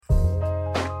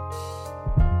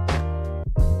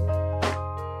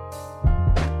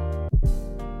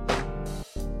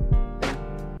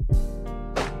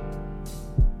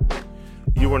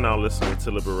You are now listening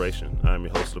to Liberation. I am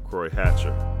your host, LaCroix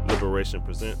Hatcher. Liberation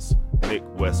presents Nick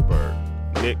Westberg.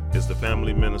 Nick is the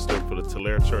family minister for the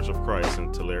Tulare Church of Christ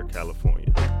in Tulare, California.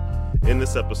 In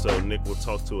this episode, Nick will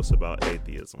talk to us about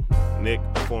atheism. Nick,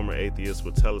 a former atheist,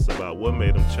 will tell us about what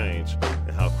made him change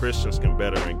and how Christians can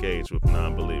better engage with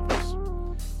non-believers.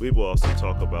 We will also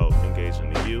talk about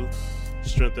engaging the youth,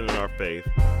 strengthening our faith,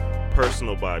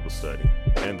 personal Bible study,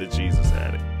 and the Jesus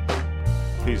Addict.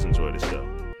 Please enjoy the show.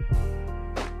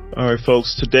 All right,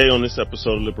 folks, today on this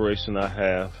episode of Liberation, I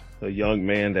have a young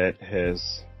man that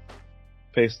has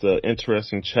faced an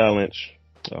interesting challenge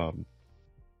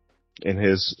in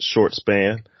his short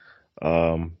span.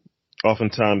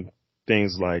 Oftentimes,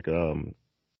 things like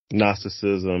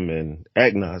Gnosticism and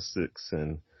agnostics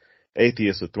and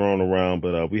atheists are thrown around,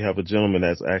 but we have a gentleman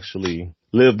that's actually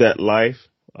lived that life.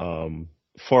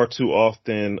 Far too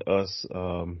often, us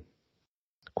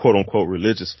quote-unquote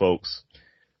religious folks,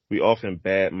 we often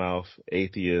badmouth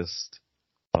atheists,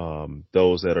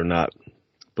 those that are not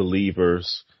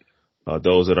believers,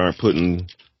 those that aren't putting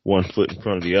one foot in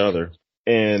front of the other.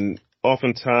 And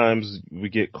oftentimes we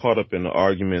get caught up in the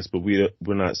arguments, but we're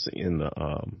not seeing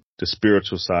the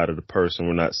spiritual side of the person.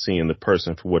 We're not seeing the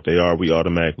person for what they are. We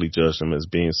automatically judge them as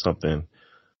being something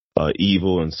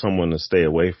evil and someone to stay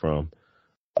away from.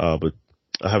 But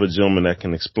I have a gentleman that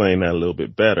can explain that a little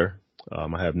bit better.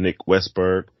 I have Nick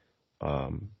Westberg,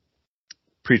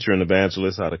 preacher and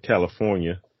evangelist out of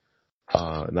California,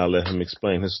 and I'll let him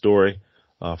explain his story.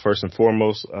 First and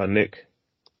foremost, Nick,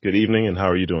 good evening, and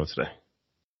how are you doing today?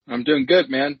 I'm doing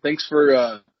good, man. Thanks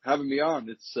for having me on.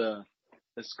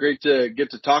 It's great to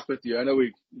get to talk with you. I know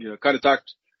we kind of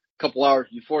talked a couple hours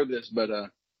before this, but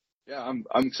yeah,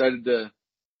 I'm excited to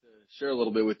share a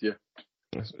little bit with you.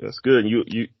 That's good.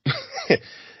 You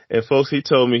and folks, he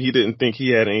told me he didn't think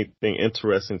he had anything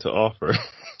interesting to offer.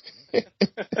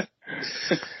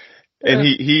 And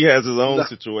he has his own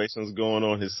situations going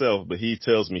on himself, but he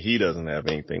tells me he doesn't have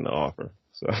anything to offer.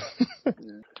 So,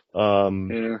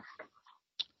 yeah.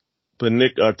 But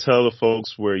Nick, tell the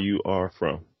folks where you are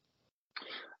from.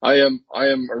 I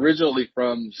am originally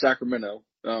from Sacramento,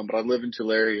 but I live in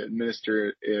Tulare and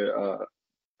minister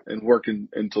and work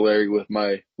in Tulare with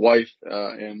my wife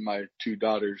and my two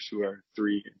daughters who are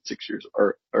 3 and 6 years,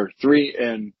 or 3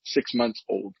 and 6 months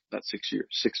old. Not 6 years,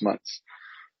 6 months.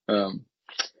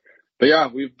 But yeah,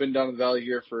 we've been down in the valley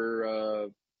here for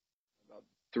about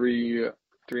three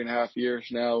and a half years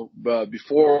now. But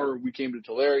before we came to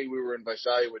Tulare, we were in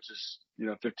Visalia, which is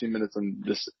 15 minutes on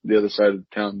the other side of the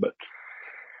town. But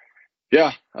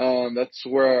yeah, that's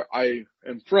where I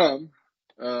am from.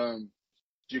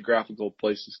 Geographical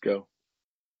places go.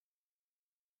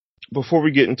 Before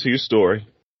we get into your story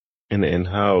and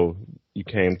how you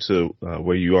came to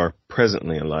where you are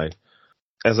presently in life,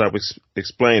 as I was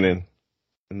explaining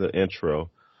in the intro,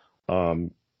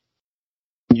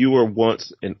 you were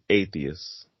once an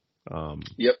atheist.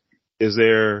 Yep. Is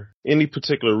there any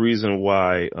particular reason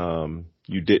why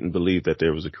you didn't believe that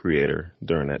there was a creator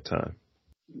during that time?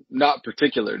 Not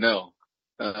particular, no.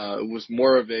 It was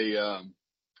more of a,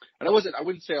 and I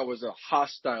wouldn't say I was a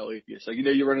hostile atheist. Like,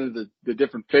 you run into the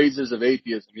different phases of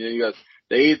atheism. You got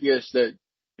the atheist that,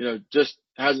 just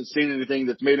hasn't seen anything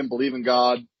that's made him believe in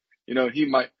God.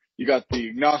 You got the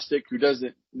agnostic who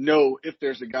doesn't know if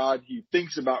there's a God. He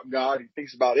thinks about God. He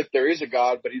thinks about if there is a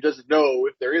God, but he doesn't know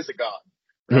if there is a God.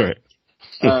 Right.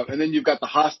 And then you've got the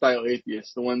hostile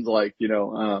atheists, the ones like,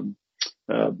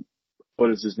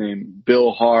 what is his name?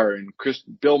 Bill Maher and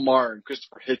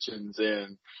Christopher Hitchens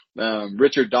and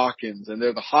Richard Dawkins. And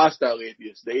they're the hostile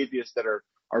atheists, the atheists that are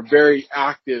very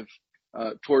active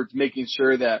towards making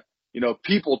sure that,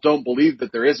 people don't believe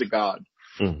that there is a God.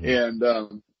 Mm-hmm.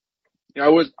 And I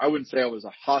wouldn't say I was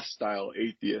a hostile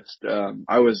atheist.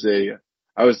 I was I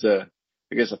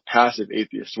guess a passive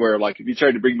atheist where, like, if you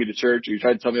tried to bring me to church or you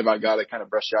tried to tell me about God, I kind of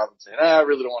brush you off and say, I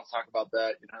really don't want to talk about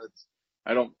that.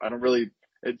 I don't really,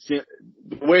 the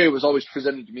way it was always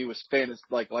presented to me was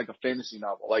like a fantasy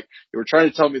novel. Like, they were trying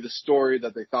to tell me the story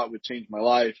that they thought would change my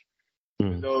life,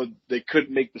 even though they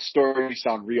couldn't make the story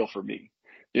sound real for me,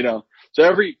 So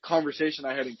every conversation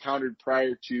I had encountered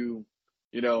prior to,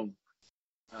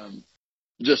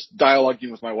 just dialoguing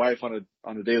with my wife on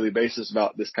a daily basis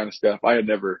about this kind of stuff, I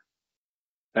didn't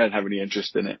have any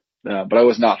interest in it. But I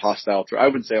was not hostile I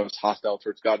wouldn't say I was hostile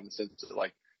towards God in the sense that,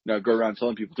 like, go around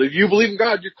telling people, if you believe in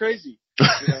God, you're crazy.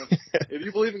 If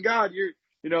you believe in God, you're,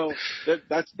 it's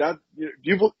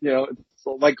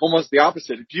like almost the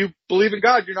opposite. If you believe in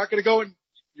God, you're not going to go and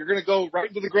you're going to go right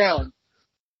into the ground.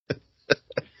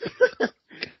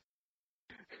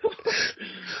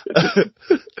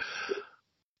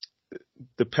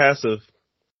 The passive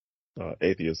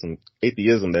atheism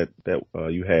that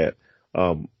you had.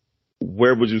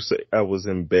 Where would you say I was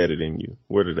embedded in you?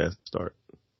 Where did that start?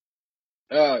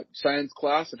 Science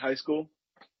class in high school.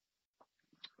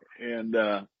 And,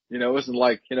 it wasn't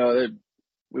like, they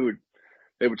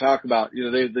would talk about,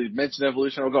 they'd mention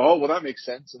evolution. I would go, oh, well, that makes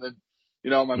sense. And then,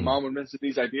 my Mm, mom would mention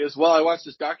these ideas. Well, I watched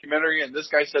this documentary and this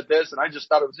guy said this and I just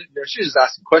thought it was, she was just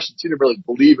asking questions. She didn't really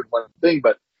believe in one thing,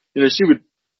 but, she would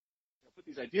put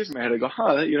these ideas in my head. I go,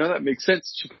 that makes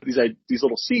sense. She put these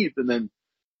little seeds. And then,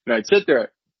 I'd sit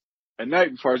there at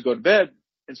night before I was going to bed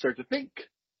and start to think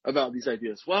about these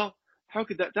ideas. Well, how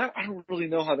could that I don't really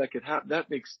know how that could happen. That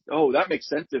makes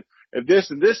sense. If this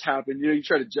and this happened, you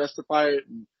try to justify it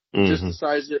and hmm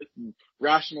justicize it and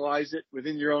rationalize it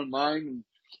within your own mind and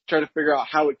try to figure out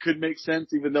how it could make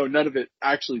sense, even though none of it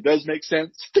actually does make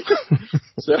sense.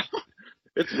 So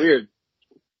it's weird,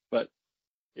 but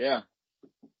yeah,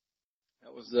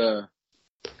 that was,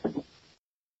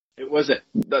 it wasn't,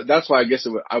 that's why I guess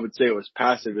I would say it was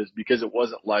passive, is because it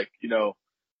wasn't like, you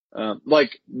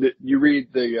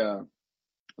read the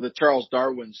Charles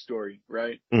Darwin story,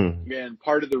 right? mm, And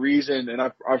part of the reason, and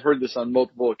I've heard this on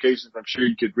multiple occasions, I'm sure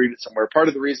you could read it somewhere. Part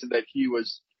of the reason that he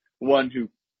was one who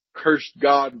cursed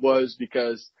God was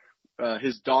because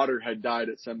his daughter had died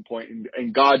at some point,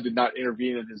 and God did not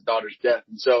intervene in his daughter's death.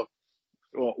 And so,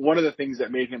 one of the things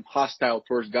that made him hostile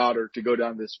towards God, or to go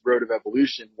down this road of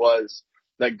evolution, was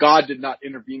that God did not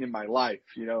intervene in my life,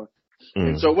 And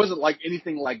so mm, it wasn't like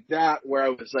anything like that where I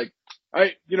was like,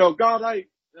 God,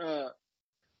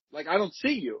 I don't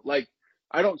see you. Like,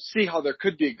 I don't see how there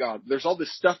could be a God. There's all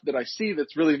this stuff that I see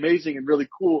that's really amazing and really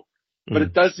cool, but mm.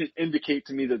 it doesn't indicate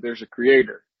to me that there's a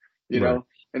creator, Right.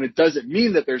 and it doesn't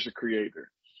mean that there's a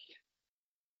creator.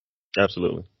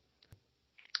 Absolutely.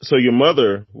 So your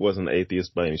mother wasn't an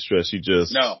atheist by any stretch. She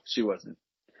just No, she wasn't.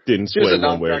 didn't She was sway a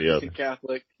one way or the non-practicing other.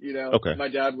 Catholic, Okay. My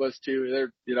dad was too.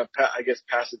 They're, I guess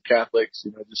passive Catholics,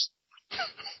 just,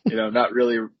 not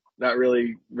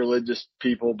really religious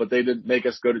people, but they didn't make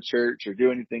us go to church or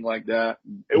do anything like that.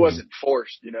 It hmm wasn't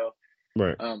forced,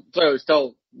 Right. So I always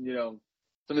tell, some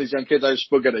of these young kids, I just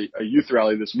spoke at a youth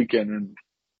rally this weekend, and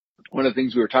one of the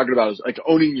things we were talking about is like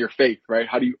owning your faith, right?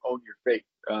 How do you own your faith?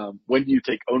 When do you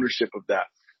take ownership of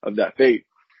that faith?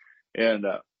 And,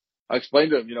 I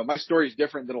explained to them, my story is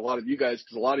different than a lot of you guys,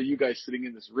 because a lot of you guys sitting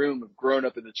in this room have grown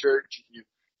up in the church.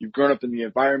 You've grown up in the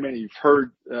environment, and you've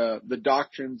heard, the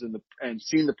doctrines and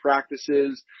seen the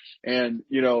practices, and,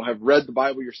 have read the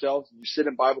Bible yourselves, and you sit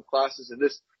in Bible classes, and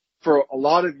this, for a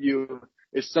lot of you,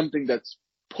 is something that's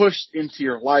pushed into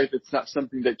your life. It's not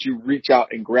something that you reach out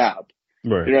and grab.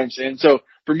 You Right. know what I'm saying? So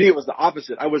for me, it was the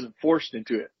opposite. I wasn't forced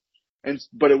into it.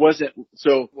 But it wasn't,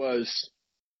 so it was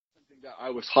something that I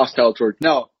was hostile towards.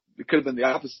 Now, it could have been the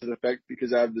opposite effect,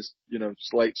 because I have this,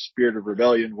 slight spirit of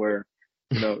rebellion where,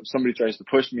 somebody tries to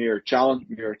push me or challenge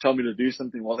me or tell me to do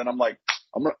something. Well, then I'm like,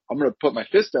 I'm going to put my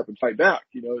fist up and fight back.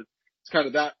 It's kind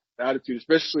of that attitude,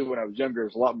 especially when I was younger. It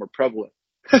was a lot more prevalent.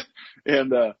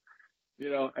 And,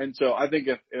 and so I think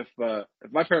if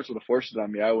my parents would have forced it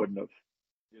on me, I wouldn't have,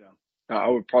 I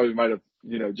would probably might have,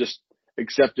 just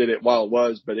accepted it while it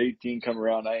was, but 18 come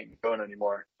around, I ain't going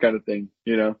anymore, kind of thing,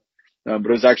 but it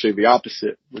was actually the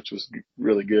opposite, which was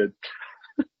really good.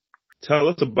 Tell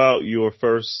us about your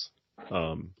first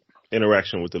um,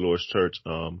 interaction with the Lord's Church.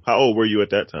 How old were you at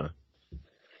that time?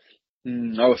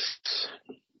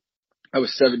 I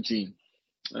was 17.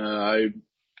 You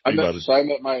about a, I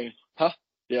met my,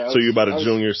 yeah, so you're about I a was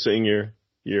junior, senior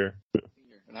year?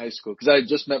 in high school, because I had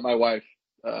just met my wife,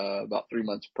 about 3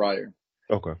 months prior,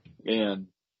 Okay. and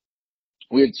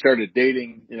we had started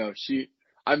dating.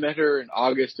 I met her in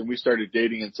August, and we started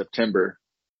dating in September.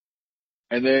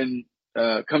 And then,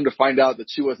 come to find out that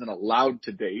she wasn't allowed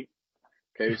to date.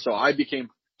 Okay. So I became,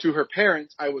 to her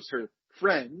parents, I was her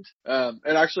friend. And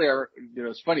actually,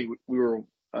 it's funny. We were,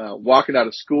 walking out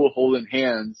of school holding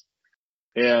hands,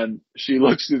 and she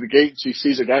looks through the gate and she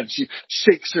sees a guy, and she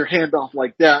shakes her hand off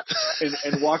like that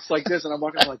and walks like this. And I'm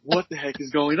walking, I'm like, what the heck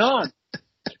is going on?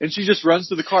 And she just runs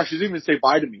to the car. She doesn't even say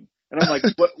bye to me. And I'm like,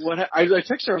 what? I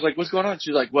texted her. I was like, what's going on?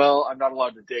 She's like, well, I'm not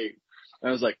allowed to date. And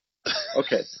I was like,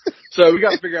 okay. So we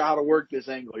got to figure out how to work this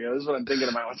angle. This is what I'm thinking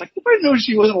in my mind. I was like, if I knew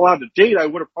she wasn't allowed to date, I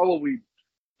would have probably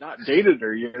not dated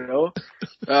her, Yeah,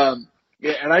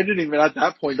 and I didn't even at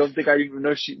that point, don't think I even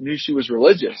knew she was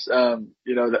religious.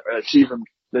 That she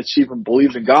even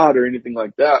believed in God or anything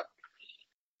like that.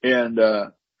 And,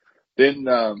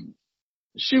 then,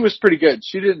 she was pretty good.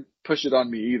 She didn't push it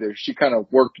on me either. She kind of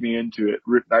worked me into it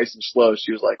nice and slow.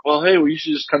 She was like, well, hey, you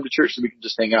should just come to church so we can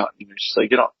just hang out. She's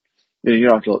like, you don't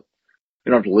have to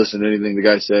You don't have to listen to anything the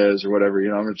guy says or whatever.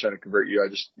 I'm going to try to convert you. I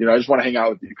just want to hang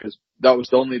out with you because that was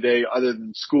the only day other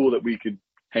than school that we could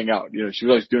hang out. She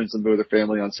was always doing something with her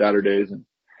family on Saturdays.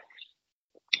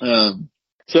 And,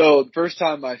 so the first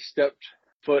time I stepped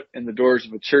foot in the doors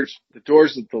of a church, the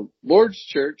doors of the Lord's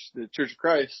Church, the Church of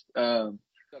Christ, at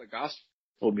a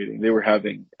gospel meeting they were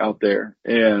having out there.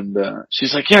 And,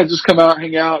 she's like, yeah, just come out,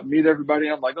 hang out, meet everybody.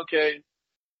 I'm like, okay.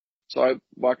 So I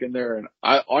walk in there and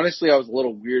I was a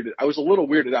little weirded. I was a little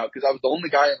weirded out because I was the only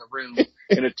guy in the room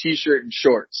in a t-shirt and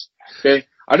shorts. Okay.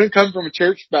 I didn't come from a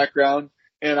church background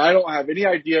and I don't have any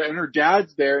idea. And her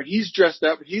dad's there and he's dressed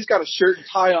up and he's got a shirt and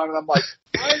tie on. And I'm like,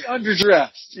 I'm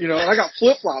underdressed, and I got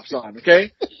flip flops on.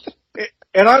 Okay.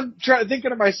 And I'm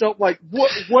thinking to myself, like,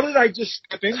 what did I just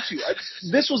step into?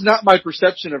 This was not my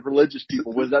perception of religious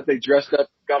people, was that they dressed up,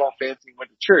 got all fancy and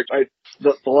went to church.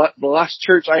 The last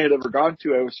church I had ever gone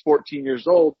to, I was 14 years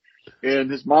old, and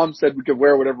his mom said we could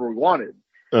wear whatever we wanted.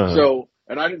 Uh-huh. So,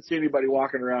 and I didn't see anybody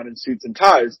walking around in suits and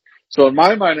ties. So in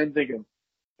my mind, I'm thinking,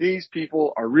 these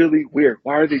people are really weird.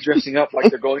 Why are they dressing up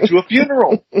like they're going to a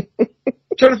funeral?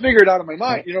 I'm trying to figure it out in my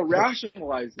mind,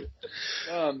 rationalize it.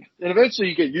 And eventually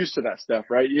you get used to that stuff,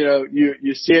 right?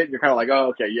 You see it and you're kind of like,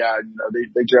 oh, okay, yeah,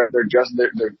 they're dressing,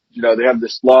 they have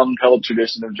this long held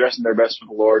tradition of dressing their best for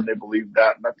the Lord and they believe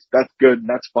that. And that's good and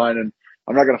that's fine. And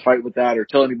I'm not going to fight with that or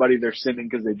tell anybody they're sinning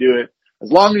because they do it,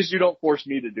 as long as you don't force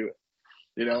me to do it,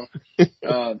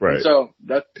 Right. And so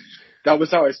that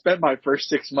was how I spent my first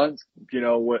 6 months,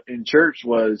 in church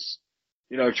was,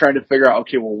 trying to figure out,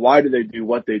 okay, well, why do they do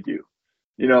what they do?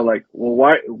 Why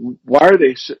are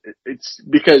they, it's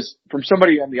because from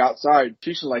somebody on the outside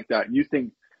teaching like that, you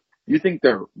think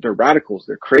they're radicals,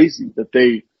 they're crazy, that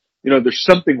they, there's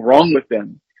something wrong with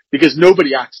them because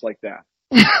nobody acts like that.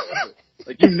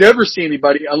 Like you never see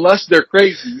anybody unless they're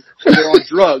crazy or they're on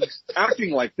drugs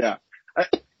acting like that.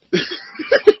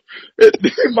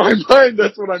 In my mind,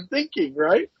 that's what I'm thinking,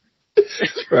 right?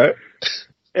 Right.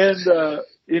 And,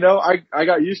 I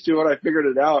got used to it. I figured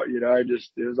it out.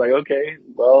 It was like, okay,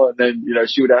 well, and then,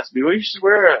 she would ask me, well, you should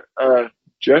wear a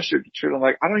dress shirt. I'm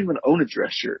like, I don't even own a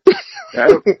dress shirt.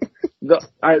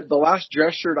 The last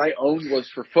dress shirt I owned was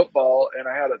for football and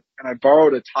I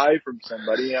borrowed a tie from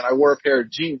somebody and I wore a pair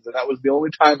of jeans and that was the only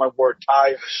time I wore a tie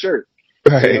and a shirt.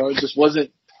 Right. It just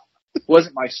wasn't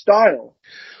my style.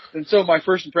 And so my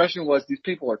first impression was these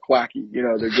people are quacky.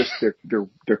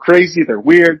 They're crazy. They're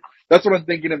weird. That's what I'm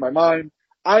thinking in my mind.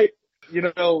 How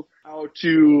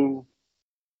to,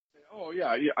 oh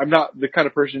yeah, I'm not the kind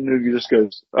of person who just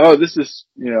goes, oh, this is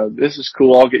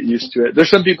cool. I'll get used to it. There's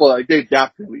some people like they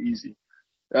adapt really easy.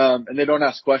 And they don't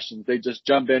ask questions. They just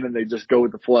jump in and they just go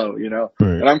with the flow, Right.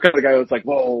 And I'm kind of the guy that's like,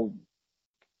 well,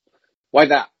 why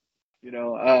that?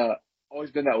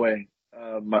 Always been that way.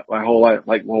 My whole life,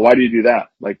 like, well, why do you do that?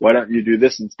 Like, why don't you do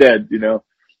this instead?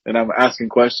 And I'm asking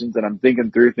questions and I'm thinking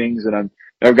through things and I'm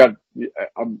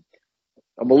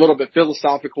a little bit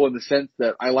philosophical in the sense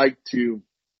that I like to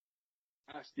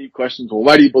ask deep questions. Well,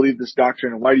 why do you believe this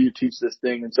doctrine and why do you teach this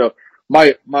thing? And so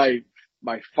my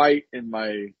fight and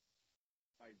my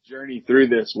journey through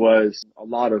this was a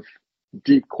lot of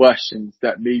deep questions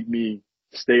that made me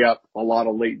stay up a lot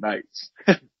of late nights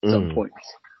at some points.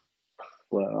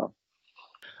 Well,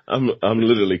 I'm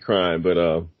literally crying,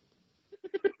 but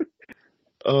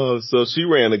so she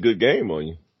ran a good game on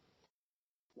you.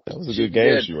 That was a good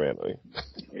game she ran on you.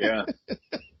 Yeah.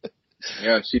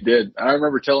 Yeah, she did. I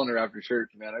remember telling her after church,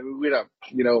 man, we'd have,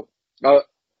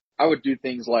 I would do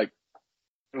things like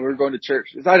when we were going to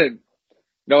church. I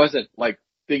wasn't like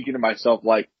thinking to myself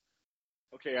like,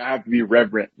 okay, I have to be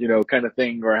reverent, kind of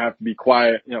thing, or I have to be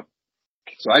quiet,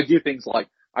 So I do things like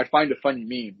I'd find a funny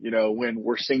meme, when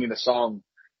we're singing a song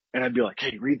and I'd be like,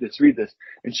 hey, read this.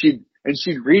 And she'd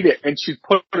read it and she'd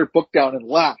put her book down and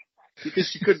laugh because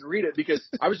she couldn't read it because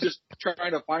I was just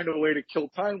trying to find a way to kill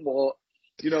time while,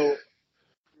 we were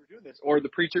doing this. Or the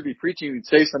preacher be preaching and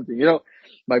say something,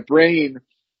 my brain,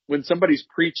 when somebody's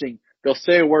preaching, they'll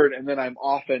say a word and then I'm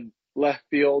off in left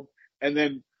field and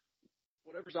then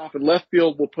whatever's off in left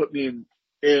field will put me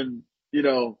in,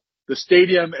 the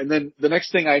stadium. And then the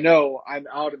next thing I know, I'm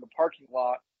out in the parking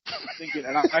lot thinking,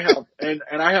 and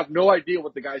I have no idea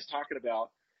what the guy's talking about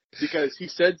because he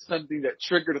said something that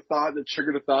triggered a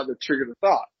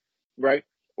thought, right?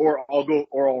 Or I'll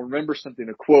remember something,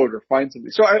 a quote or find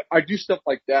something. So I do stuff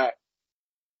like that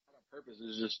on purpose.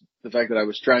 It's just the fact that I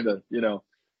was trying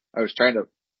to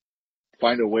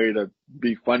find a way to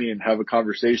be funny and have a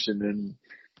conversation. And,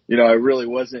 I really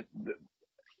wasn't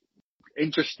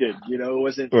interested, it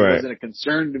wasn't a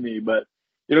concern to me, but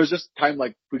it was just time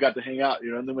like we got to hang out,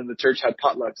 and then when the church had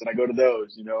potlucks and I go to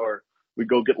those, or we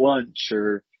go get lunch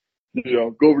or,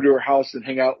 go over to her house and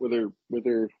hang out with her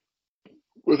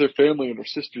family and her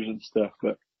sisters and stuff.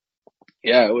 But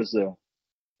yeah, it was a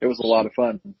lot of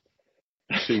fun.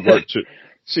 She worked you.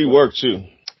 She worked you.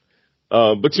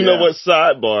 But you know Yeah. what?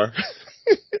 Sidebar.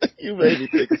 You made me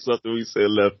think of something we said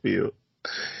left field.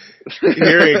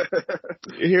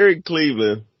 Here in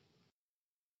Cleveland,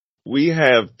 we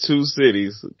have two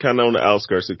cities kind of on the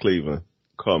outskirts of Cleveland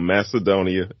called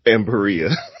Macedonia and Berea.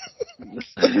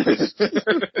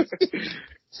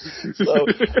 So,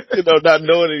 not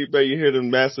knowing anybody, you hear the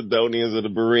Macedonians or the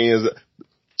Bereans.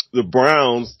 The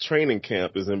Browns training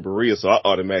camp is in Berea, so I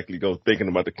automatically go thinking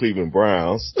about the Cleveland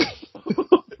Browns.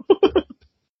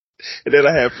 And then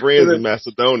I have friends in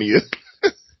Macedonia.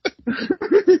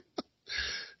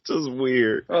 Just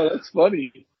weird. Oh, that's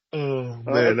funny. Oh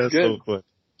man, that's so fun.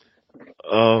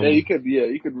 Yeah, you could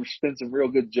spin some real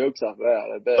good jokes off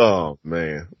that, I bet. Oh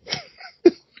man.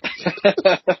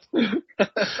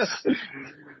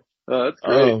 Oh, that's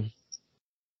great.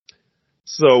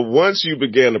 So once you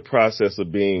began the process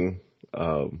of being,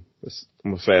 I'm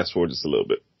gonna fast forward just a little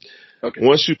bit. Okay.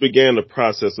 Once you began the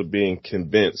process of being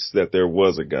convinced that there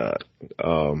was a God,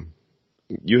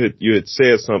 you had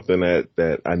said something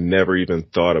that I never even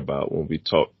thought about when we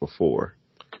talked before.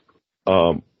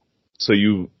 So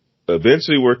you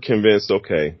eventually were convinced,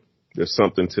 okay, there's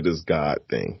something to this God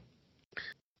thing.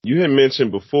 You had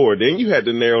mentioned before, then you had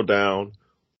to narrow down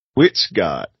which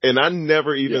God. And I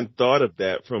never even thought of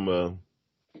that from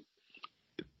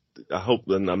I hope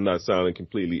that I'm not sounding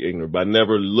completely ignorant, but I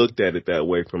never looked at it that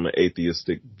way from an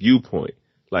atheistic viewpoint.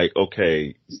 Like,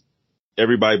 okay,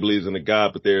 everybody believes in a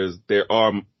God, but there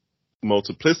are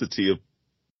multiplicity of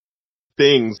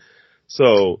things.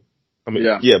 So, I mean,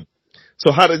 yeah.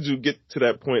 So how did you get to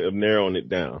that point of narrowing it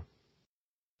down?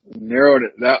 Narrowed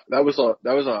it. That was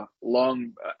a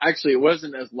long, actually it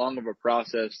wasn't as long of a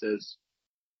process as,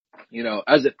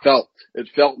 as it felt. It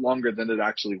felt longer than it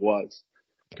actually was.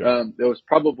 Okay. There was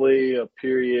probably a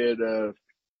period of,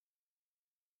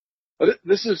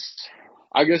 this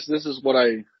is what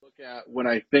I look at when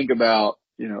I think about,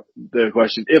 the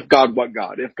question, if God, what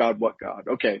God? If God, what God?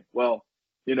 Okay. Well,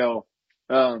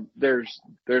 there's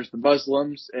the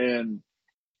Muslims and,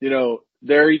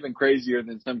 they're even crazier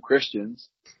than some Christians.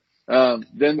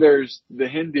 Then there's the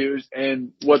Hindus,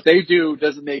 and what they do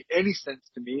doesn't make any sense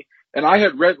to me. And I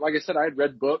had read, like I said, I had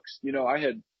read books, I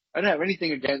didn't have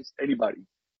anything against anybody.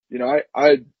 I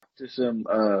had to some,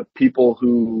 people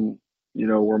who,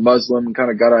 were Muslim and kind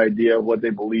of got an idea of what they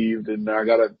believed. And I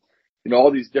got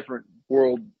all these different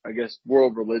world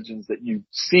religions that you've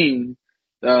seen,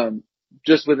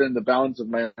 just within the bounds of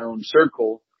my own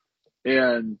circle.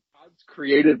 And God's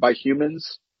created by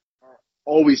humans are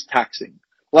always taxing.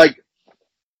 Like,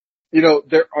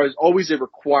 there is always a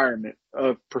requirement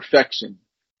of perfection.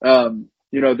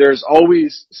 There's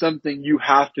always something you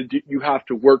have to do, you have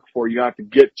to work for, you have to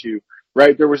get to,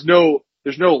 right? There's no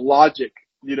logic,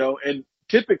 and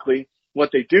typically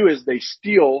what they do is they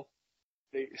steal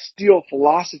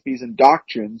philosophies and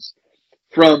doctrines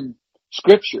from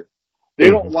scripture. They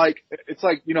don't it's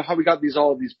like, how we got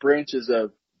all of these branches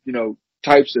of,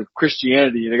 types of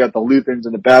Christianity. You got the Lutherans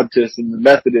and the Baptists and the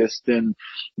Methodists and,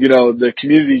 the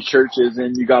community churches,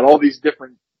 and you got all these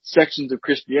different sections of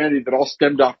Christianity that all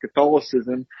stemmed off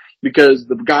Catholicism, because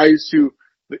the guys who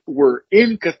were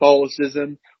in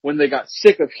Catholicism, when they got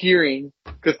sick of hearing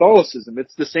Catholicism,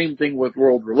 it's the same thing with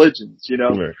world religions,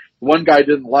 Right. One guy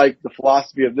didn't like the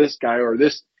philosophy of this guy, or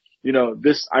this,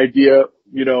 this idea,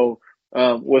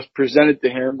 was presented to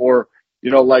him, or,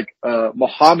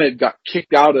 Muhammad got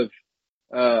kicked out of,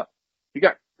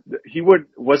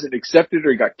 wasn't accepted,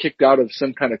 or he got kicked out of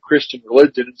some kind of Christian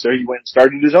religion. And so he went and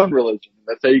started his own religion.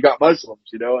 That's how you got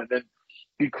Muslims, and then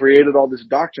he created all this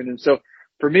doctrine. And so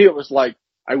for me, it was like,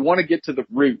 I want to get to the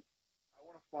root. I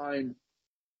want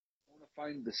to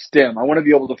find the stem. I want to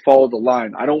be able to follow the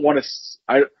line. I don't want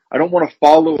to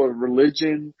follow a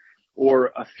religion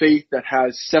or a faith that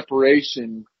has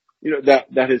separation,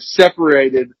 that is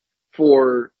separated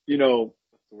for, what's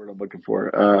the word I'm looking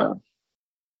for?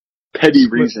 Petty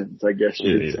reasons, I guess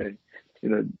you could say.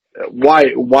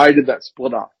 Why did that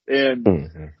split off? And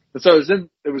so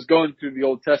it was going through the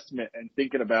Old Testament and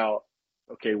thinking about,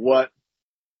 okay, what,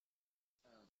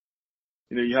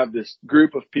 you have this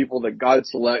group of people that God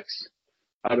selects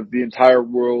out of the entire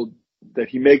world, that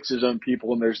he makes his own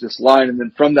people, and there's this line, and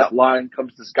then from that line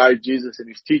comes this guy, Jesus, and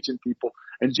he's teaching people.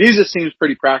 And Jesus seems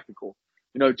pretty practical.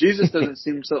 Jesus doesn't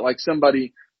seem like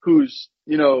somebody who's,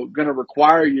 going to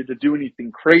require you to do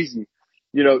anything crazy.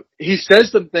 He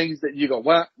says some things that you go,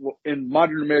 well, in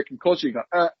modern American culture, you go,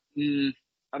 I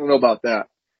don't know about that.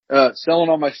 selling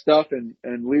all my stuff and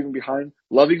leaving behind,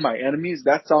 loving my enemies,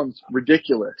 that sounds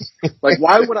ridiculous. Like,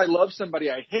 why would I love somebody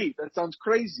I hate? That sounds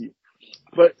crazy.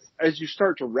 But as you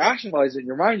start to rationalize it in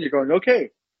your mind, you're going,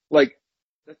 okay, like,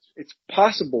 it's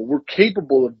possible. We're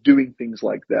capable of doing things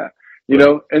like that. You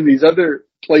know, and these other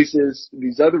places,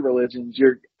 these other religions,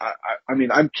 I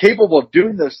mean, I'm capable of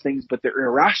doing those things, but they're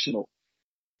irrational.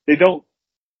 They don't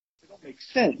make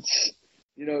sense.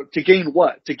 You know, to gain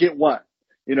what? To get what?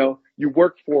 You know, you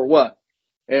work for what?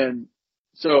 And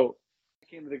so I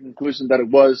came to the conclusion that it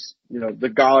was, you know, the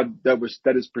God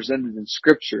that is presented in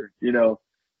Scripture. You know,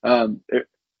 it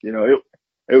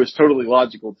was totally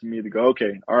logical to me to go,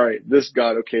 okay, all right, this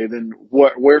God, okay, then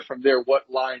where from there, what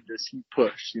line does he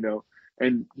push? You know,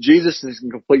 and Jesus is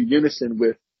in complete unison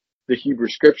with the Hebrew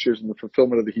Scriptures and the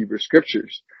fulfillment of the Hebrew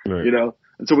Scriptures. Right. You know,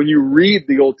 and so when you read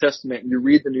the Old Testament and you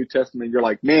read the New Testament, you're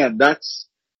like, man, that's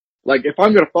like, if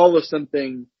I'm going to follow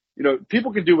something, you know,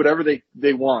 people can do whatever they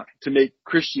want to make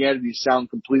Christianity sound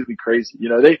completely crazy. You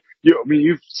know,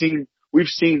 we've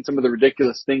seen some of the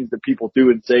ridiculous things that people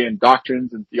do and say, and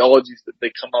doctrines and theologies that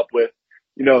they come up with,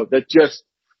 you know, that just,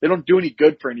 they don't do any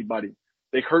good for anybody.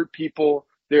 They hurt people.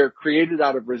 They're created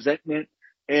out of resentment,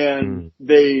 and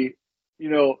they, you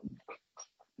know,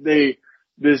 they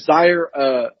desire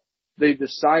a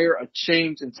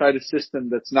change inside a system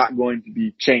that's not going to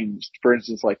be changed. For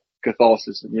instance, like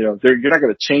Catholicism, you know, you're not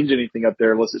going to change anything up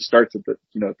there unless it starts at the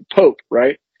Pope,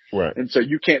 right? Right. And so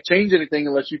you can't change anything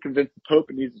unless you convince the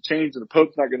Pope it needs to change, and the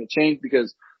Pope's not going to change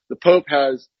because the Pope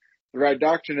has the right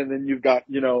doctrine, and then you've got,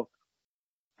 you know,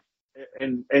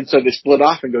 and so they split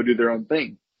off and go do their own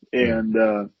thing. And,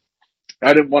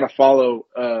 I didn't want to follow,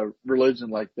 religion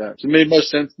like that. So it made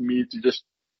most sense to me to just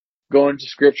go into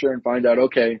Scripture and find out,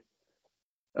 okay,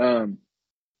 I'm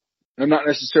not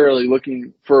necessarily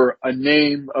looking for a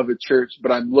name of a church,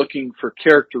 but I'm looking for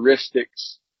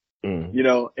characteristics, you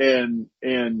know, and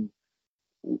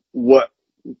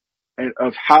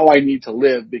of how I need to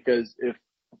live, because if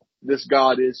this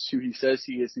God is who he says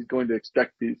he is, he's going to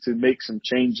expect me to make some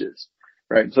changes.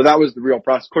 Right. So that was the real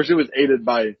process. Of course, it was aided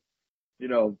by, you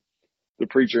know, the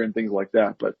preacher and things like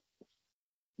that, but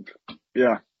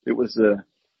yeah, it was a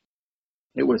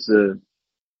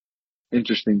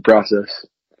interesting process.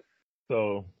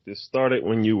 So this started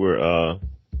when you were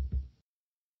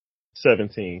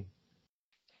 17.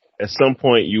 At some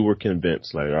point, you were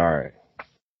convinced, like, all right.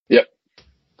 Yep.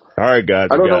 All right, guys.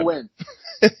 I don't know when.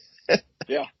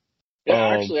 Yeah.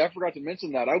 Yeah. Actually, I forgot to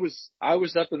mention that I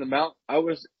was up in the mount. I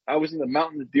was in the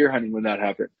mountains deer hunting when that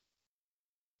happened.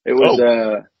 It was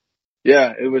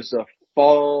it was a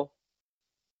fall.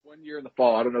 One year in the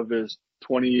fall. I don't know if it was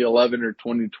 2011 or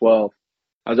 2012.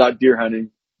 I was out deer hunting,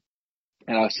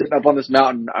 and I was sitting up on this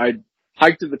mountain. I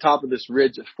hiked to the top of this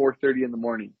ridge at 4:30 in the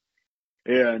morning,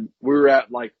 and we were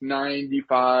at like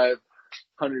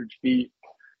 9,500 feet.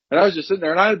 And I was just sitting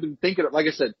there, and I had been thinking, like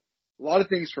I said, a lot of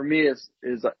things for me is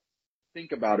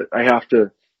think about it. I have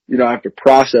to, you know, I have to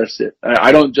process it.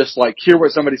 I don't just like hear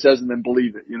what somebody says and then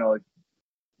believe it. You know, like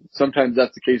sometimes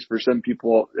that's the case for some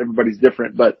people. Everybody's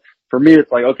different, but for me,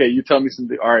 it's like, okay, you tell me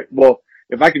something. All right, well,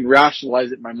 if I can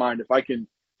rationalize it in my mind, if I can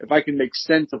make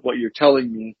sense of what you're telling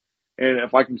me, and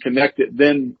if I can connect it,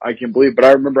 then I can believe. But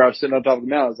I remember I was sitting on top of the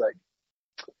mountain. I was like,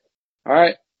 all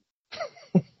right,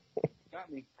 got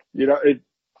me. You know,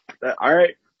 all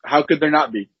right. How could there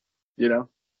not be? You know,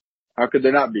 how could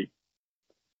there not be?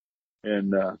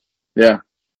 And, yeah.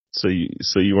 So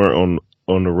you weren't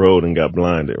on the road and got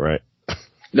blinded, right?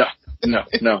 No,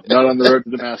 not on the road to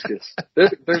Damascus.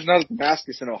 There's not a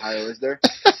Damascus in Ohio, is there?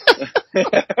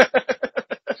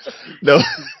 No,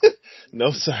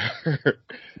 sir.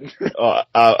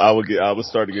 I would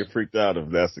start to get freaked out if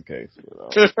that's the case. You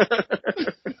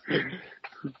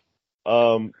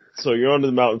know? So you're on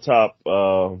the mountaintop.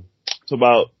 So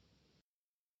about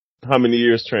how many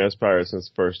years transpired since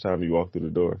the first time you walked through the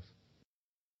doors?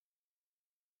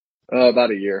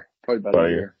 About a year. Probably about a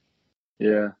year.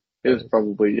 Yeah. It was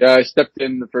probably, I stepped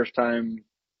in the first time,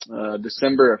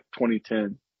 December of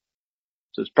 2010.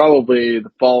 So it's probably the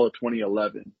fall of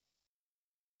 2011.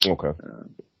 Okay.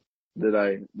 That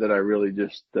I really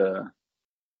just,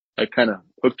 I kind of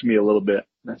hooked me a little bit.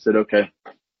 And I said, okay,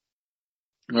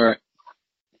 all right,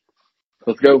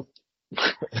 let's go.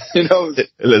 You know,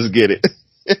 let's get it.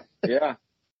 Yeah.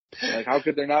 Like, how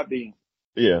could there not be?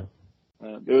 Yeah.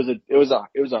 I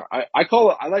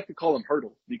like to call them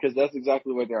hurdles, because that's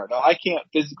exactly what they are. Now, I can't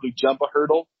physically jump a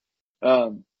hurdle.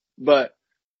 But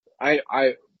I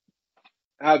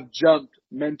have jumped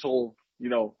mental, you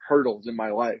know, hurdles in my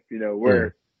life, you know,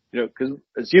 where, you know, cause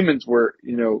as humans we're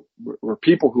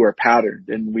people who are patterned,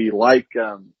 and we like,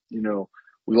 you know,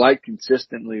 we like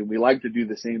consistently, we like to do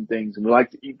the same things, and we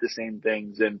like to eat the same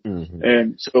things.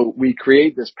 And so we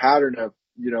create this pattern of,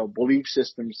 belief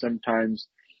systems sometimes.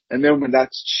 And then when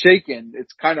that's shaken,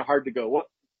 it's kind of hard to go, what?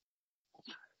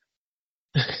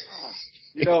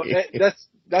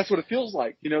 That's what it feels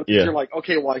like, 'cause you're like,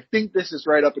 okay, well, I think this is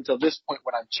right up until this point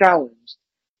when I'm challenged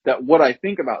that what I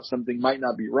think about something might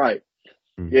not be right.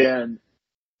 And,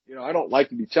 I don't like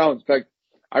to be challenged. In fact,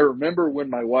 I remember when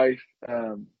my wife,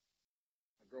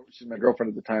 she's my girlfriend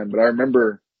at the time, but I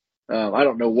remember, I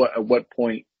don't know at what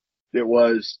point it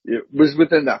was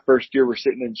within that first year we're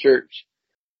sitting in church.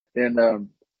 And,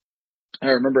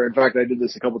 I remember, in fact, I did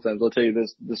this a couple times. I'll tell you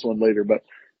this one later, but,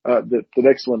 the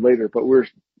next one later, but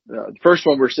the first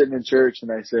one we're sitting in church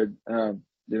and I said, I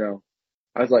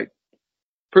was like,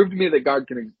 prove to me that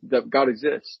God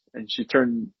exists. And she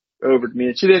turned over to me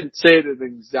and she didn't say it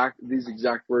in these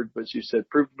exact words, but she said,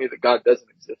 prove to me that God doesn't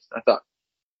exist. I thought,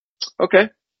 okay,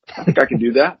 I think I can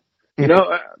do that.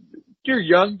 You're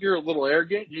young, you're a little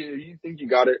arrogant. You think you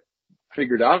got it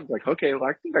figured out. Like, okay, well,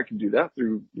 I think I can do that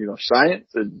through,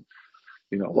 science and,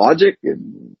 logic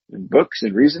and books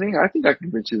and reasoning. I think I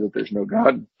can convince you that there's no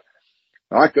God.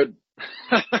 No, I couldn't.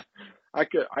 I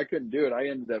couldn't do it. I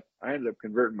ended up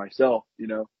converting myself,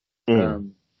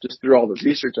 just through all the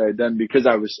research I had done because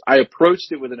I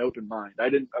approached it with an open mind. I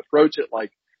didn't approach it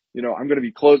like, I'm going to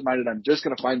be closed-minded. I'm just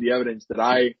going to find the evidence that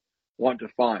I want to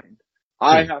find.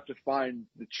 I have to find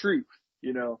the truth,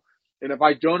 and if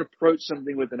I don't approach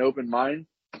something with an open mind,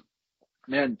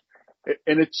 man,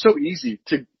 and it's so easy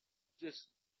to just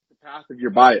the path of your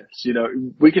bias,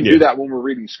 we can do that when we're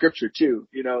reading scripture too,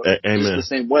 just the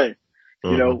same way,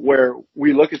 where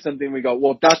we look at something and we go,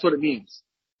 well, that's what it means.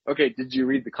 Okay. Did you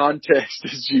read the context?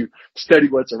 Did you study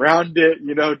what's around it?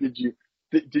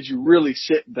 Did you really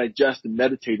sit and digest and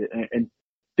meditate it and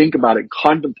think about it, and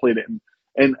contemplate it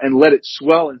and let it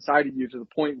swell inside of you to the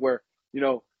point where,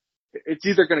 it's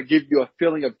either going to give you a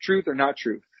feeling of truth or not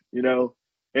truth,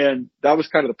 and that was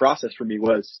kind of the process for me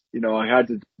was, I had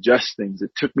to digest things.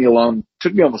 It took me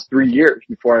almost 3 years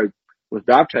before I was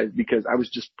baptized because I was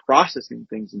just processing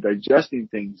things and digesting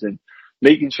things and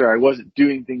making sure I wasn't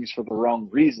doing things for the wrong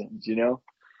reasons, it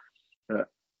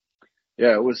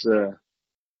was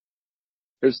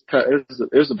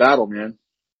a battle, man.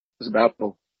 It was a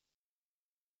battle.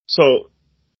 So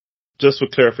just for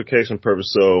clarification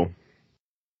purpose, so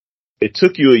it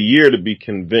took you a year to be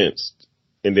convinced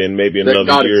and then maybe another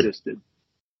God year. Existed.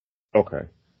 Okay.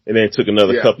 And then it took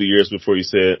another couple of years before you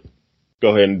said, go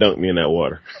ahead and dunk me in that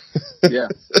water. Yeah.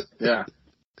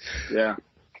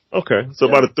 Okay. So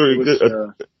about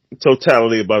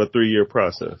totality about a 3-year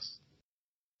process.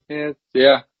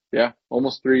 Yeah.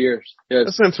 Almost 3 years. Yeah.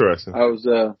 That's interesting. I was,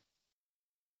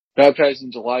 baptized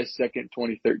in July 2nd,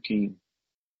 2013.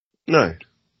 Nice.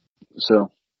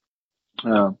 So,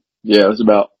 it was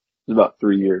about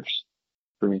 3 years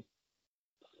for me.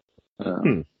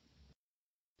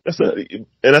 That's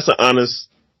an honest,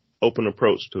 open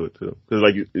approach to it too. Cause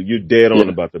like you're dead on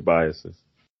about the biases.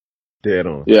 Dead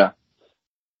on. Yeah.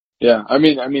 I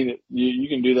mean, you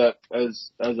can do that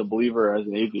as a believer, as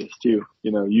an atheist too.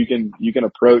 You can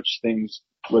approach things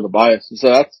with a bias. And so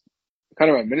that's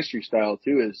kind of my ministry style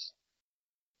too is,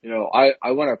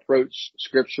 I want to approach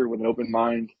scripture with an open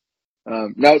mind.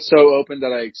 Not so open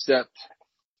that I accept,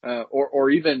 or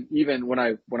even when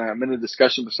I'm in a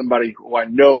discussion with somebody who I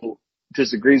know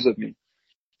disagrees with me.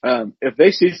 If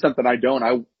they see something I don't,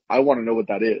 I want to know what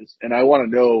that is. And I want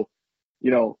to know,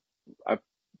 I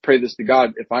pray this to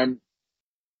God. If I'm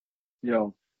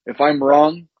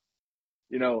wrong,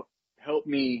 help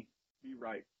me be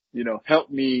right. Help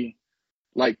me,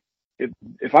 like,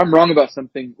 if I'm wrong about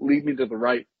something, lead me to the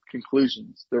right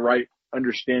conclusions, the right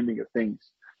understanding of things.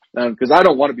 Cause I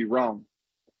don't want to be wrong.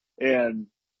 And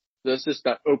that's just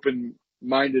that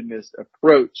open-mindedness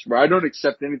approach where I don't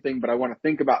accept anything, but I want to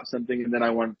think about something and then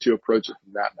I want to approach it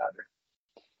from that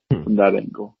matter, from that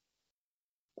angle.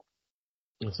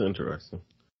 That's interesting.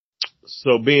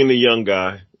 So being a young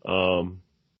guy, and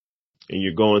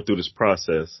you're going through this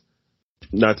process,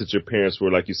 not that your parents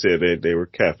were, like you said, they were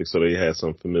Catholic, so they had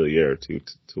some familiarity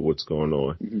to what's going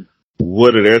on. Mm-hmm.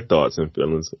 What are their thoughts and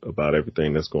feelings about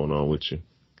everything that's going on with you?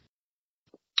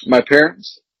 My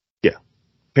parents? Yeah.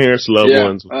 Parents, loved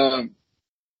ones.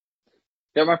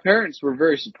 My parents were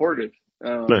very supportive.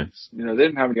 Nice. They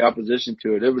didn't have any opposition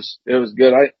to it. It was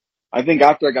good. I think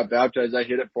after I got baptized, I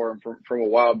hid it for them from a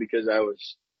while because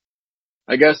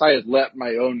I guess I had let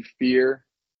my own fear,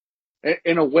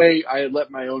 in a way, I had let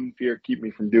my own fear keep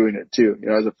me from doing it too.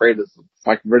 I was afraid that if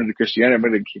I converted to Christianity, I'm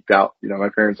going to get kicked out. My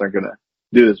parents aren't going to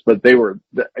do this, but they were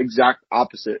the exact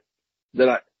opposite.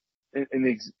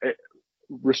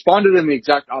 responded in the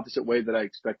exact opposite way that I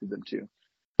expected them to.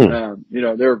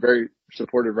 They were very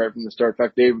supportive right from the start. In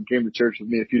fact, they came to church with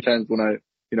me a few times when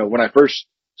I first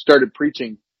started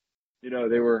preaching. They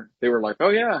were like, "Oh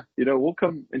yeah, we'll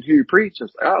come and hear you preach." I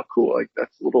was like, "Oh, cool. Like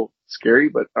that's a little scary,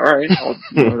 but all right,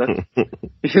 that's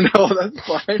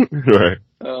fine." Right.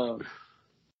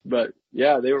 But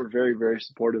yeah, they were very, very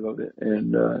supportive of it,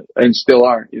 and still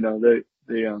are.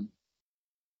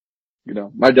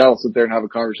 My dad will sit there and have a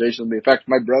conversation with me. In fact,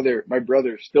 my brother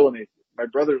is still an atheist. My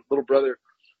little brother,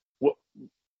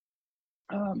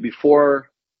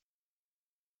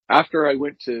 after I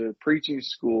went to preaching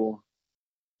school,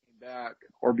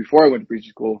 before I went to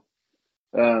preaching school,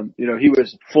 he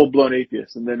was a full blown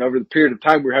atheist. And then over the period of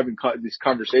time, we were having these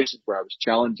conversations where I was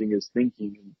challenging his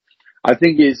thinking. And I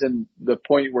think he's in the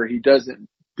point where he doesn't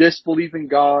disbelieve in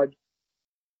God,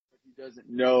 but he doesn't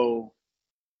know.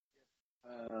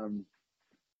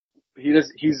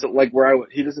 He's like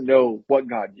he doesn't know what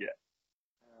God yet.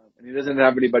 And he doesn't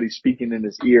have anybody speaking in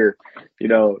his ear,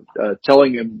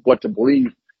 telling him what to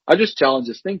believe. I just challenge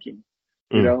his thinking,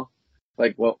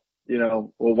 like, well,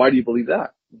 why do you believe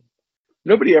that?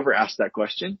 Nobody ever asked that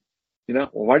question, well,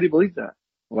 why do you believe that?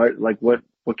 Why, like, what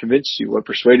convinced you? What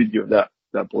persuaded you of that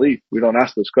belief? We don't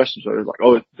ask those questions. So it's like,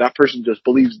 oh, that person just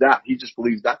believes that. He just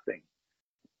believes that thing.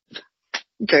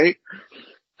 Okay.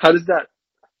 How does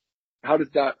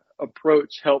that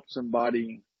approach help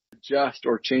somebody adjust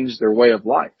or change their way of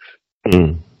life?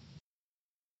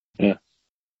 Yeah.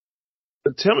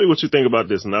 Tell me what you think about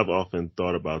this, and I've often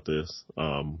thought about this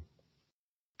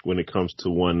when it comes to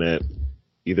one that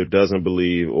either doesn't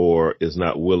believe or is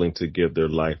not willing to give their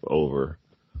life over.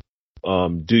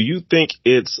 Do you think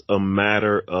it's a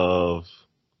matter of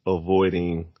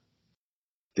avoiding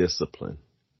discipline?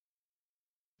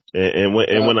 And when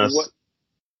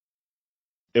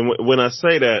I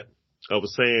say that, I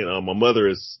was saying my mother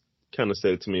has kind of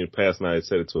said it to me in the past, and I had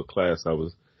said it to a class I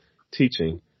was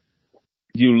teaching.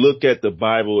 You look at the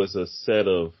Bible as a set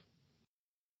of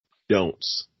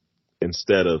don'ts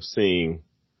instead of seeing,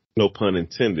 no pun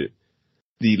intended,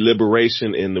 the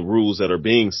liberation in the rules that are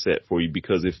being set for you.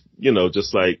 Because if,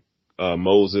 just like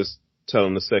Moses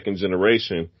telling the second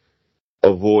generation,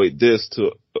 don't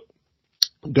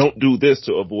do this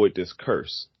to avoid this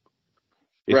curse.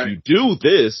 If right. you do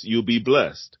this, you'll be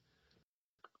blessed.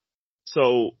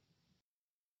 So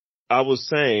I was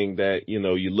saying that, you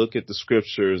look at the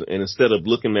scriptures, and instead of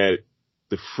looking at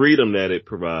the freedom that it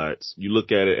provides, you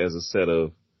look at it as a set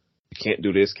of, you can't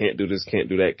do this, can't do this, can't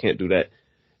do that, can't do that.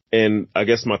 And I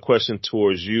guess my question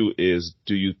towards you is,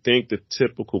 do you think the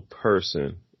typical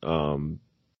person,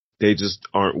 they just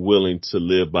aren't willing to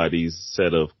live by these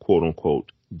set of quote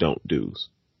unquote don't do's?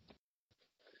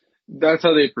 That's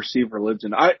how they perceive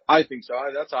religion. I think so.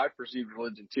 That's how I perceive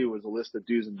religion too, as a list of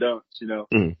do's and don'ts,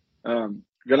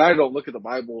 Because I don't look at the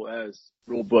Bible as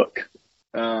rule book.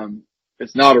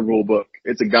 It's not a rule book.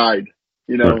 It's a guide.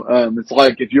 It's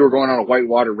like if you were going on a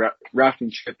whitewater rafting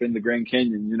trip in the Grand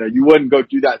Canyon, you wouldn't go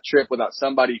do that trip without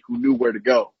somebody who knew where to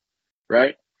go,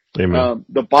 right? Amen.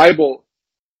 The Bible,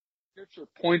 Scripture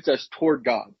points us toward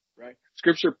God, right?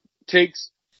 Scripture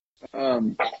takes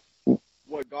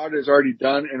what God has already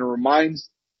done and reminds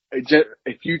a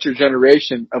future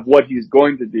generation of what He's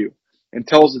going to do, and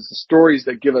tells us the stories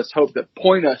that give us hope, that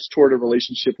point us toward a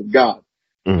relationship with God.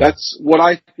 That's what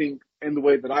I think, and the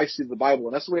way that I see the Bible,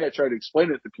 and that's the way I try to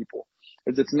explain it to people.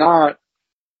 Is it's not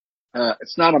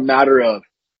a matter of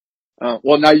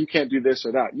well, now you can't do this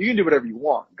or that. You can do whatever you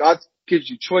want. God gives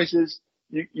you choices.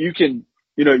 You can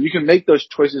make those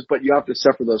choices, but you have to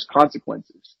suffer those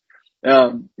consequences.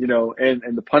 And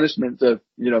the punishment of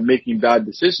making bad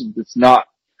decisions. It's not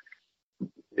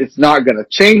going to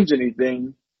change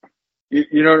anything.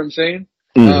 You know what I'm saying?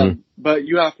 But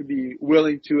you have to be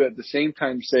willing to, at the same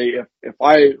time, say, if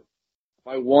I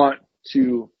want to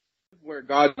live where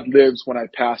God lives when I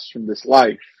pass from this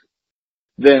life,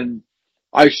 then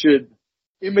I should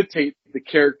imitate the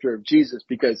character of Jesus,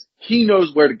 because He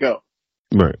knows where to go.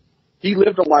 Right. He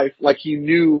lived a life like He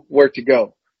knew where to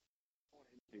go.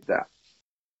 That.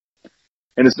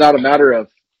 And it's not a matter of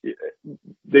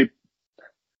this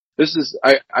is,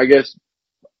 I guess,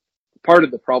 part of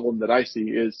the problem that I see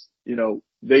is,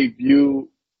 they view,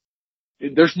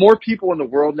 there's more people in the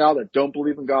world now that don't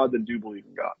believe in God than do believe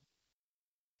in God.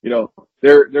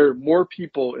 There are more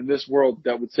people in this world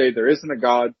that would say there isn't a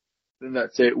God than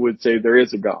that would say there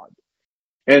is a God.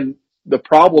 And the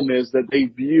problem is that they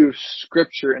view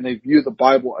Scripture and they view the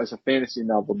Bible as a fantasy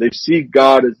novel. They see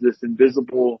God as this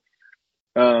invisible,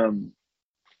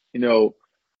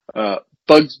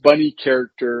 Bugs Bunny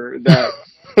character that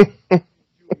do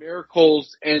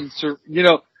miracles and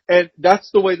and that's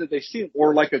the way that they see it.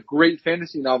 Or like a great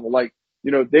fantasy novel, like,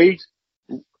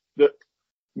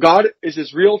 God is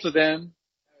as real to them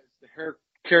as the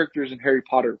characters in Harry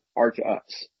Potter are to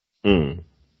us. Mm.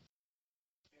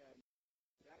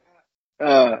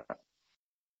 Uh,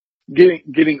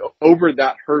 getting over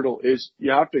that hurdle is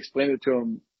you have to explain it to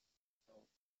them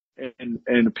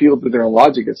and appeal to their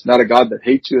logic. It's not a God that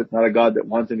hates you. It's not a God that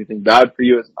wants anything bad for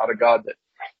you. It's not a God that,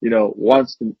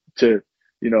 wants to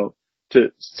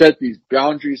set these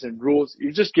boundaries and rules.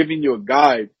 He's just giving you a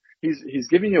guide. He's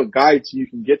giving you a guide so you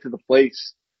can get to the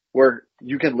place where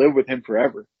you can live with him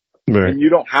forever. Right. And you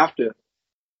don't have to,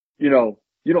 you don't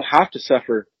have to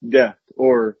suffer death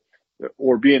or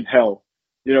be in hell.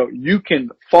 You can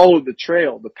follow the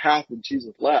trail, the path that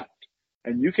Jesus left,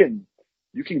 and you can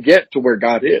get to where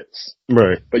God is.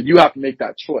 Right. But you have to make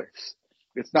that choice.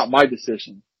 It's not my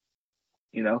decision,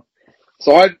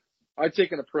 So I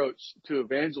take an approach to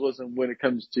evangelism when it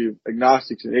comes to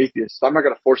agnostics and atheists. I'm not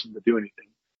going to force them to do anything.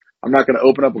 I'm not going to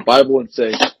open up a Bible and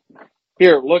say,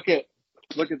 here, look at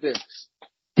this.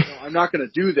 I'm not going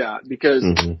to do that because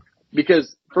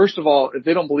first of all, if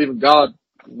they don't believe in God,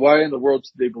 why in the world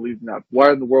should they believe in that?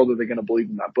 Why in the world are they going to believe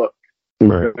in that book?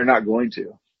 Right. They're not going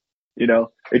to.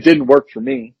 It didn't work for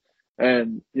me.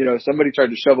 And, somebody tried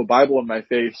to shove a Bible in my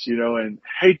face, and,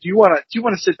 hey, do you want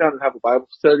to sit down and have a Bible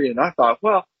study? And I thought,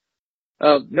 well,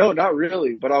 no, not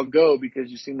really, but I'll go because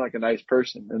you seem like a nice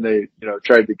person. And they,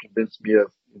 tried to convince me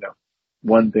of,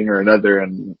 one thing or another.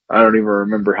 And I don't even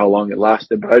remember how long it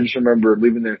lasted, but I just remember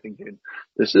leaving there thinking,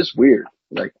 this is weird.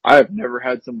 Like, I have never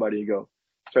had somebody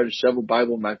try to shove a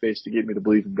Bible in my face to get me to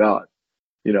believe in God.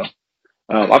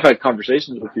 I've had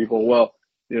conversations with people. Well,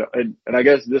 and I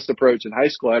guess this approach in high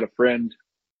school, I had a friend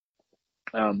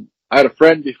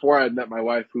before I had met my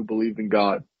wife who believed in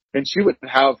God, and she would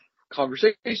have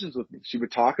conversations with me. She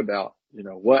would talk about,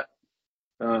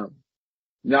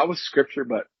 not with scripture,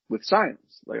 but with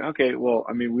science. Like, okay, well,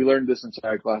 I mean, we learned this in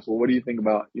science class. Well, what do you think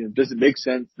about, does it make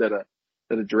sense that a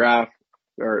giraffe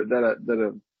or that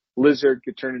a lizard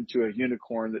could turn into a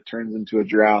unicorn that turns into a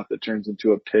giraffe that turns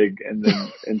into a pig and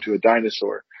then into a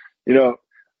dinosaur?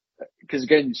 Because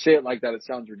again, you say it like that, it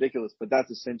sounds ridiculous, but that's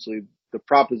essentially the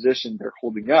proposition they're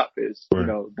holding up is, Right.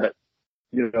 that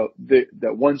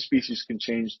one species can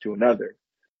change to another,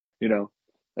 and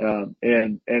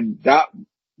that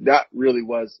really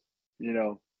was,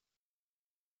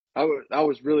 that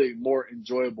was really more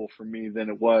enjoyable for me than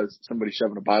it was somebody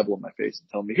shoving a Bible in my face and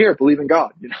telling me, here, believe in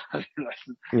God.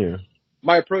 Yeah.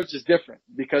 My approach is different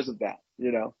because of that,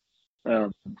 yeah.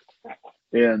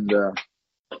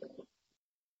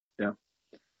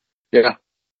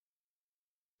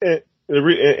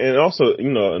 And also,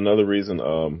 another reason,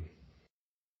 I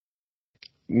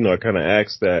kind of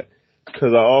asked that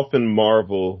because I often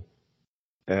marvel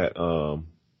at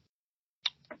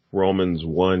Romans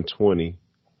 1:20,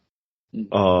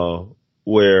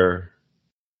 where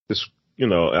this,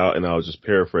 and I'll just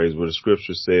paraphrase where the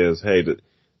scripture says, "Hey,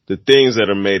 the things that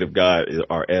are made of God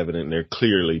are evident; and they're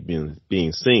clearly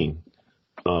being seen."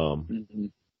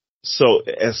 So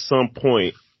at some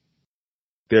point,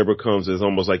 there becomes, it's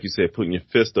almost like you said, putting your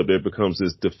fist up. There becomes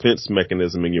this defense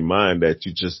mechanism in your mind that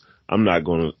I'm not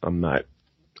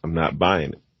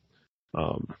buying it.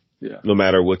 No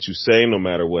matter what you say, no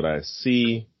matter what I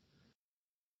see,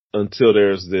 until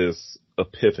there's this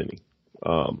epiphany.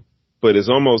 But it's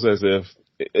almost as if,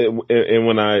 and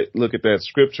when I look at that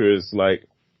scripture, it's like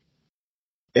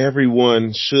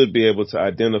everyone should be able to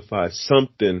identify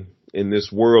something in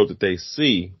this world that they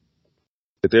see,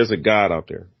 that there's a God out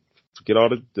there. Forget all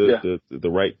the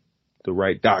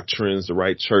right doctrines, the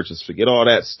right churches. Forget all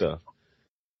that stuff.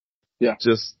 Yeah.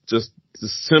 Just the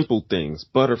simple things,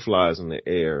 butterflies in the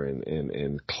air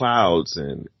and clouds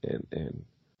and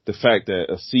the fact that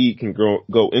a seed can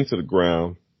go into the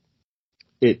ground.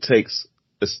 It takes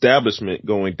establishment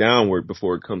going downward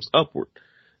before it comes upward.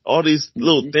 All these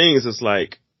little things. It's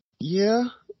like, yeah,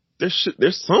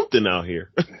 there's something out here.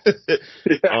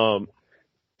 Yeah.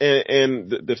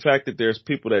 And the fact that there's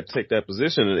people that take that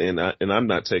position, and I'm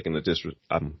not taking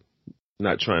I'm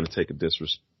not trying to take a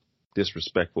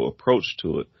disrespectful approach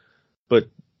to it, but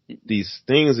these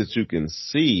things that you can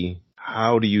see,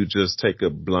 how do you just take a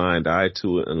blind eye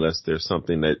to it unless there's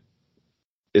something that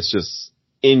it's just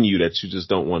in you that you just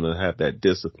don't want to have that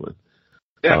discipline?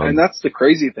 Yeah, and that's the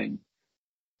crazy thing,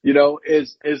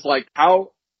 is like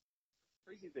how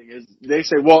crazy thing is they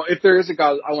say, well, if there is a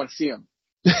God, I want to see him.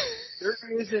 There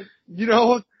isn't,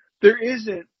 there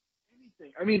isn't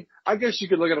anything. I mean, I guess you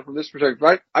could look at it from this perspective,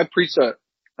 right? I preached a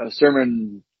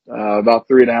sermon, about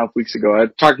 3.5 weeks ago. I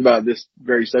talked about this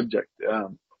very subject,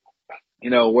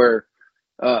 where,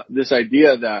 this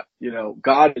idea that,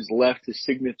 God has left his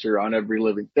signature on every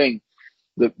living thing.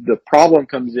 The problem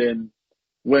comes in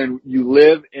when you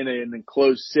live in an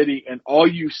enclosed city and all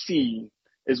you see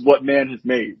is what man has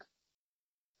made.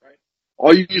 Right?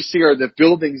 All you see are the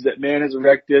buildings that man has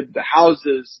erected, the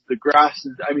houses, the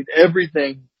grasses. I mean,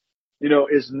 everything,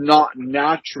 is not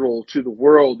natural to the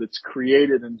world. It's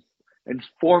created and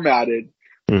formatted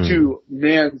to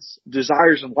man's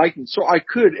desires and likings. So I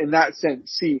could, in that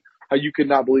sense, see how you could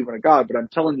not believe in a God. But I'm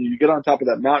telling you, you get on top of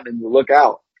that mountain and you look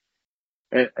out,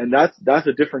 and that's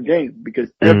a different game,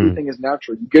 because everything is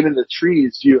natural. You get in the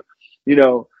trees, you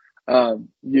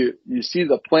see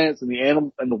the plants and the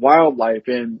animal and the wildlife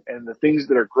and the things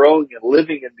that are growing and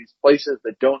living in these places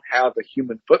that don't have a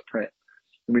human footprint.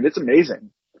 I mean, it's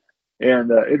amazing.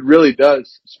 And it really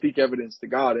does speak evidence to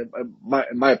God, in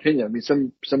my opinion. I mean,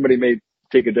 somebody may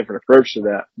take a different approach to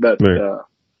that, but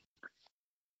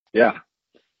yeah,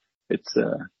 it's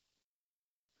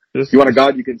if you want a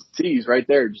God you can see, he's right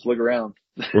there. Just look around.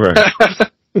 Right.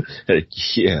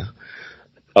 Yeah.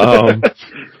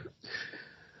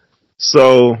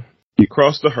 So you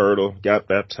crossed the hurdle, got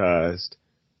baptized.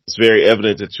 It's very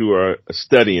evident that you are a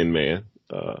studying man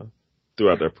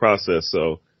throughout that process.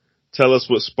 So tell us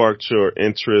what sparked your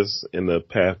interest in the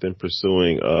path in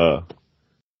pursuing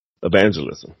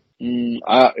evangelism.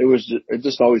 It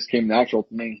just always came natural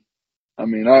to me. I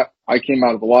mean, I came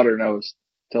out of the water and I was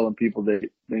telling people they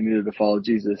needed to follow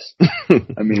Jesus.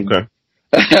 I mean, okay.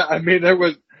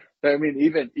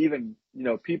 even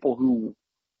people who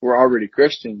were already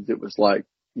Christians, it was like,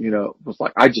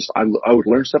 I would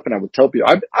learn stuff and I would tell people.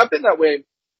 I've been that way,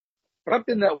 but I've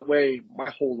been that way my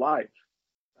whole life.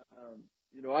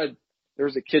 There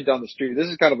was a kid down the street. This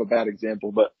is kind of a bad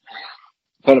example, but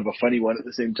kind of a funny one at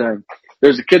the same time.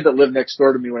 There's a kid that lived next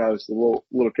door to me when I was a little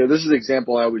kid. This is the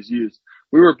example I always use.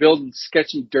 We were building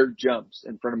sketchy dirt jumps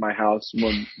in front of my house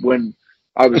when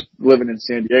I was living in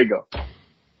San Diego.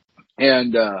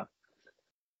 And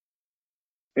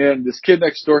this kid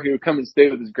next door, he would come and stay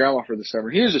with his grandma for the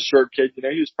summer. He was a short kid,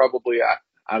 he was probably,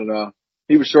 I don't know,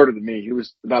 he was shorter than me. He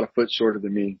was about a foot shorter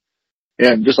than me,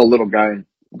 and just a little guy,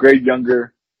 grade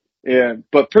younger,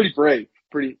 but pretty brave,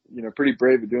 pretty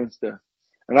brave at doing stuff.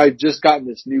 And I just gotten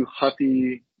this new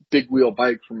Huffy big wheel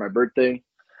bike for my birthday.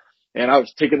 And I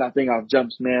was taking that thing off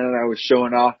jumps, man, and I was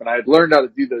showing off. And I had learned how to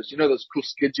do those, those cool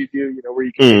skids you do, where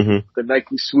you can do the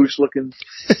Nike swoosh looking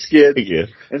skid. Yeah.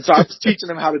 And so I was teaching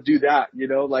him how to do that,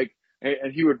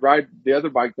 and he would ride the other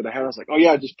bike that I had. I was like, oh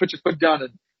yeah, just put your foot down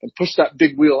and push that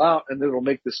big wheel out, and then it'll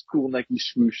make this cool Nike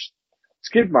swoosh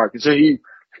skid mark. And so he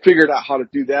figured out how to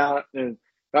do that. And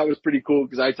that was pretty cool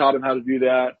because I taught him how to do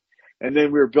that. And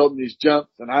then we were building these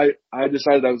jumps, and I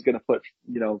decided I was going to put,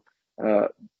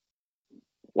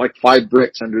 like 5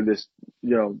 bricks under this,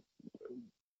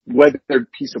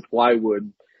 weathered piece of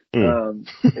plywood, and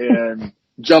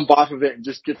jump off of it and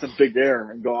just get some big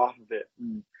air and go off of it.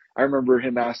 And I remember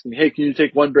him asking me, hey, can you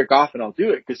take 1 brick off and I'll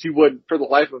do it? Cause he wouldn't, for the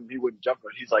life of him, he wouldn't jump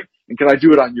it. He's like, and can I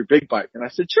do it on your big bike? And I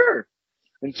said, sure.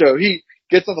 And so he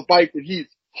gets on the bike and he's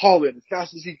hauling as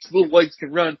fast as his little legs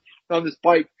can run on this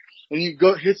bike. And he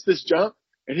hits this jump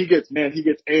and he gets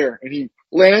air and he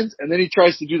lands, and then he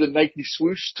tries to do the Nike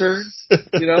swoosh turn,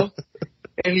 and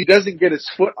he doesn't get his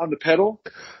foot on the pedal.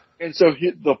 And so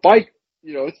the bike,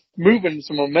 it's moving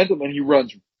some momentum, and he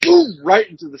runs boom right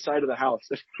into the side of the house.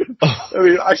 I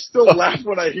mean, I still laugh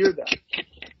when I hear that,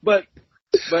 but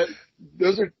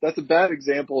that's a bad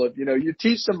example of, you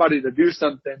teach somebody to do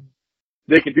something,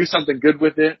 they can do something good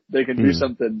with it. They can do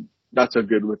something not so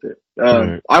good with it.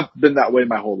 I've been that way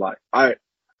my whole life. I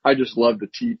just love to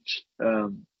teach.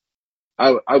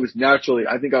 I was naturally,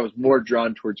 I think I was more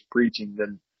drawn towards preaching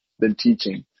than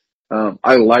teaching.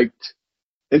 I liked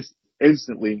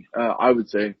instantly, I would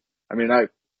say. I mean, I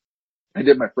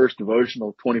did my first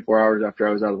devotional 24 hours after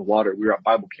I was out of the water. We were at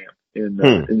Bible camp in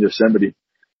Yosemite,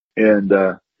 and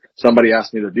somebody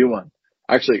asked me to do one.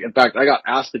 Actually, in fact, I got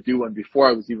asked to do one before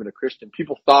I was even a Christian.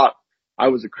 People thought I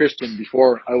was a Christian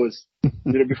before I was,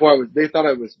 they thought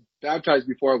I was baptized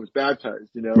before I was baptized,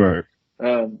 Right.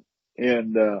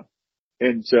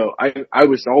 And so I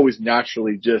was always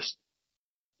naturally just,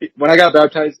 when I got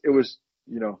baptized, it was,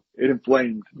 it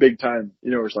inflamed big time.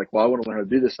 It was like, well, I want to learn how to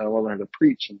do this. And I want to learn how to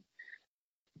preach. And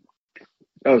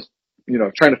I was,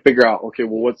 trying to figure out, okay,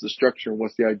 well, what's the structure and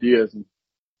what's the ideas and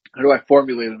how do I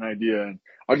formulate an idea? And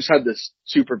I just had this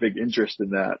super big interest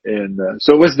in that. And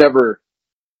so it was never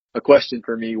a question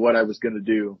for me what I was going to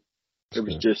do. It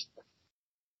was just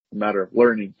a matter of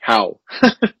learning how.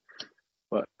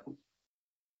 But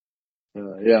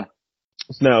yeah.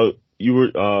 Now, you were,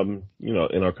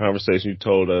 in our conversation, you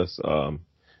told us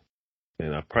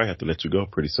and I probably have to let you go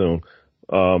pretty soon.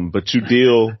 But you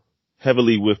deal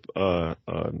heavily with the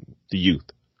youth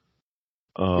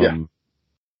Yeah.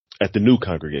 at the new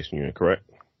congregation you're in, correct?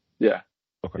 Yeah.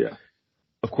 Okay. Yeah.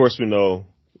 Of course, we know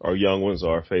our young ones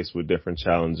are faced with different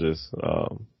challenges.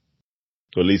 So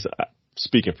at least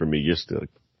speaking for me, you're still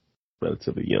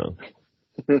relatively young.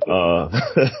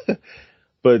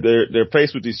 But they're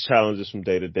faced with these challenges from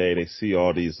day to day. They see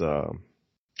all these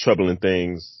troubling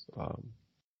things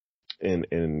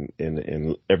in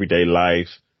everyday life.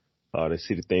 They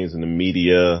see the things in the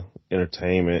media,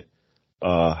 entertainment.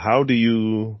 How do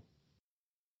you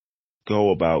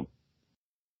go about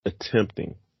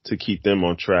attempting to keep them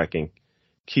on track and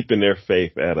keeping their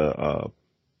faith at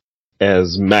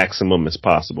as maximum as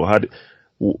possible?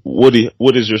 What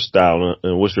is your style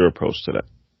and what's your approach to that?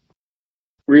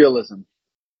 Realism.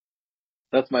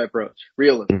 That's my approach.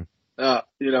 Realism. Mm.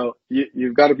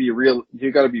 You've got to be real.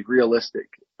 You've got to be realistic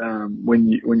when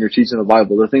you're teaching the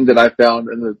Bible. The thing that I found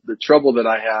and the trouble that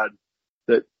I had,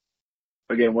 that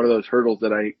again, one of those hurdles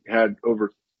that I had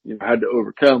to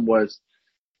overcome was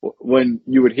when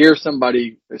you would hear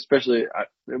somebody, especially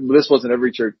this wasn't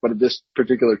every church, but at this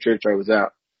particular church I was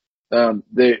at,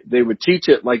 they would teach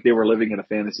it like they were living in a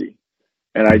fantasy,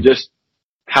 and I just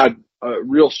had a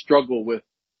real struggle with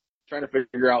trying to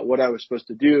figure out what I was supposed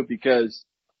to do, because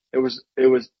it was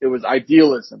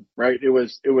idealism, right? It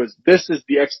was, this is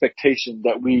the expectation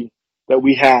that we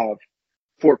have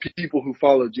for people who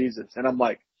follow Jesus. And I'm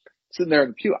like sitting there in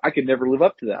the pew, I could never live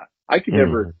up to that.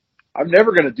 Mm. I'm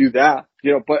never going to do that,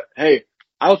 but hey,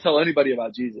 I'll tell anybody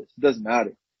about Jesus. It doesn't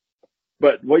matter.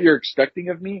 But what you're expecting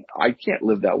of me, I can't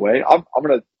live that way. I'll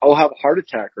have a heart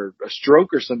attack or a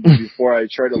stroke or something before I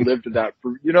try to live to that,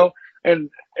 so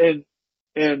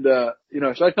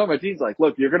I tell my teens, like,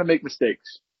 look, you're going to make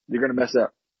mistakes. You're going to mess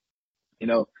up.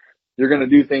 You're going to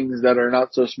do things that are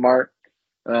not so smart.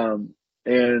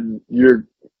 And you're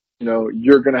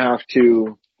going to have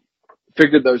to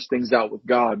figure those things out with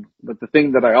God. But the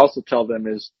thing that I also tell them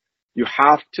is you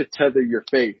have to tether your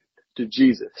faith to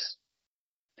Jesus.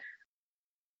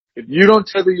 If you don't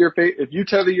tether your faith, if you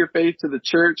tether your faith to the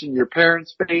church and your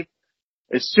parents' faith,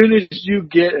 as soon as you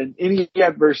get in any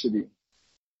adversity,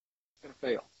 you're going to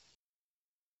fail.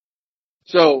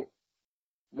 So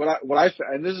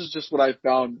and this is just what I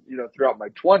found, throughout my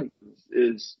 20s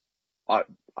is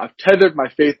I've tethered my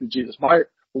faith to Jesus. My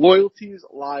loyalties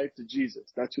lie to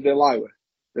Jesus. That's who they lie with.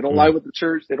 They don't lie with the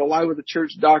church. They don't lie with the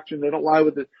church doctrine. They don't lie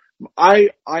with it.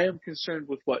 I am concerned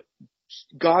with what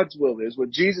God's will is, what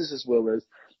Jesus' will is,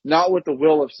 not with the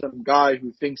will of some guy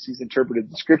who thinks he's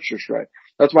interpreted the scriptures right.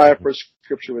 That's why I approach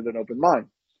scripture with an open mind.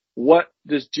 What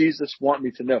does Jesus want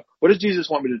me to know? What does Jesus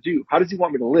want me to do? How does he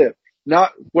want me to live?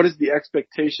 Not what is the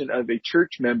expectation of a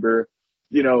church member,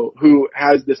 who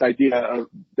has this idea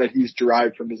that he's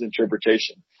derived from his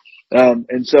interpretation.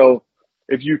 And so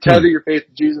if you tether your faith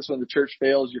to Jesus when the church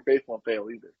fails, your faith won't fail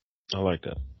either. I like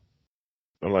that.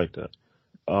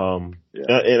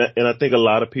 Yeah. And I think a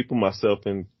lot of people, myself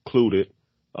included,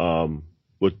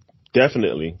 would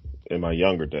definitely in my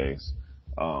younger days.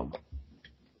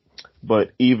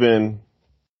 But even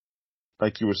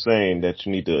like you were saying that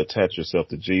you need to attach yourself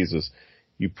to Jesus,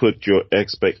 you put your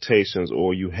expectations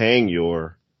or you hang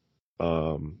your,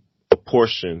 a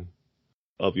portion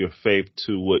of your faith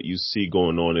to what you see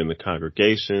going on in the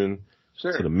congregation,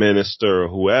 Sure. to the minister or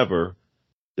whoever.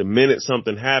 The minute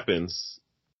something happens,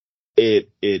 it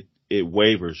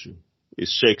wavers you. It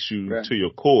shakes you Right. to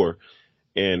your core.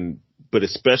 But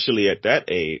especially at that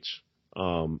age,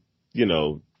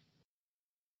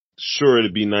 sure,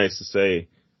 it'd be nice to say,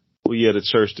 well, yeah, the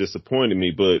church disappointed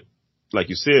me, but like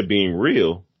you said, being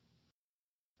real,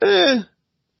 I'd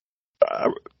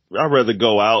rather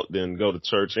go out than go to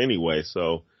church anyway.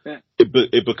 So Yeah.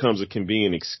 it becomes a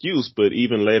convenient excuse. But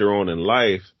even later on in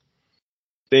life,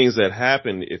 things that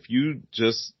happen, if you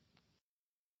just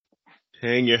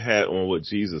hang your hat on what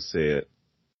Jesus said,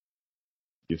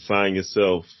 you find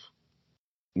yourself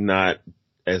not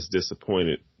as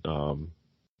disappointed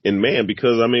in man,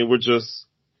 because I mean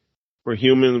we're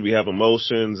human, we have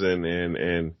emotions, and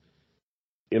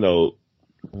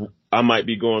I might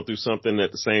be going through something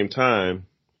at the same time.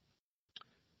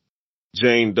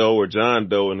 Jane Doe or John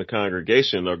Doe in the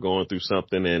congregation are going through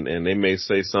something, and they may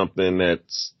say something that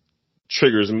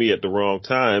triggers me at the wrong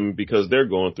time because they're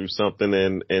going through something,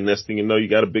 and next thing you know, you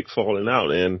got a big falling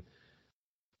out. And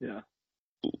Yeah.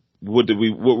 what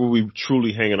were we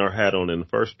truly hanging our hat on in the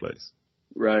first place?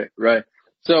 Right.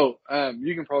 So,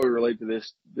 you can probably relate to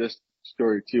this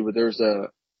story too, but there's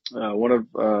one of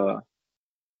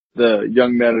the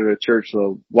young men at a church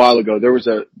a while ago.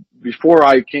 Before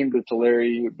I came to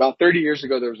Tulare, about 30 years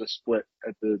ago, there was a split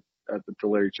at the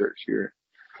Tulare church here.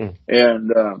 Hmm.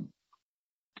 And,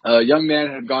 a young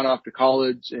man had gone off to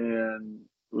college and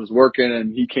was working,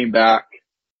 and he came back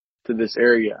to this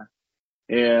area.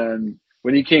 And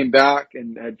when he came back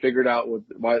and had figured out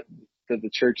why that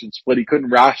the church had split, he couldn't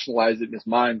rationalize it in his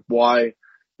mind why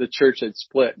the church had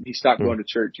split. And he stopped going to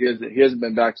church. He hasn't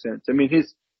been back since. I mean,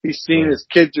 he's seen, his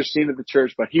kids are seen at the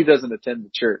church, but he doesn't attend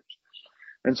the church.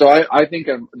 And so I think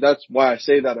that's why I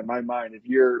say that in my mind. If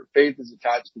your faith is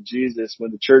attached to Jesus,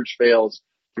 when the church fails,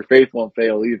 your faith won't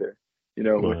fail either. You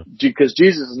know, because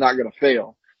Jesus is not going to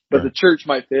fail, but the church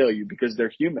might fail you because they're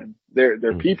human.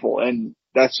 They're people, and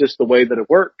that's just the way that it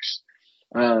works.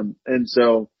 And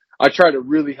so I try to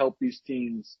really help these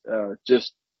teens,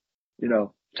 just, you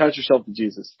know, attach yourself to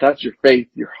Jesus, attach your faith,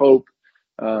 your hope,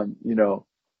 you know,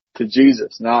 to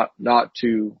Jesus, not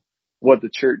to what the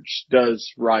church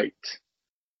does right.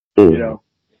 You know,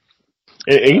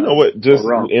 and you know what? Just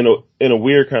in a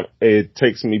weird kind of, it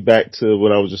takes me back to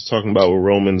what I was just talking about with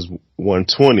Romans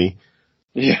 1:20,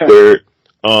 where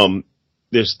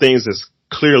there's things that's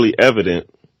clearly evident,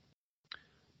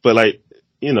 but like,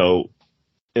 you know,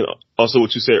 and also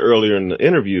what you said earlier in the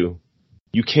interview,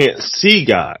 you can't see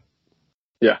God.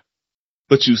 Yeah,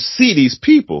 but you see these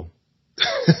people,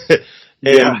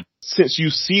 and since you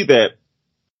see that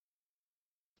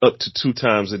up to 2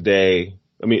 times a day.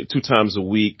 2 times a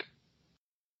week,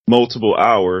 multiple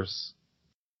hours,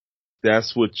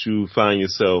 that's what you find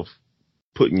yourself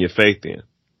putting your faith in.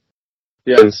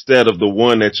 Yeah. Instead of the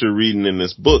one that you're reading in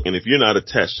this book. And if you're not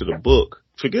attached to the book,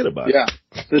 forget about it. Yeah.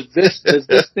 There's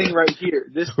this thing right here.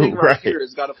 This thing right here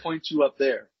has got to point you up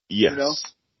there. Yes.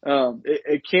 You know?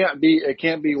 It can't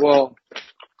be, well,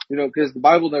 you know, because the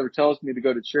Bible never tells me to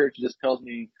go to church. It just tells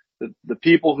me that the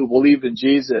people who believed in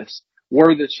Jesus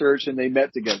were the church and they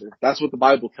met together. That's what the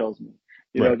Bible tells me.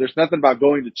 You know, there's nothing about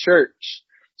going to church.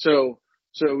 So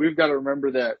we've got to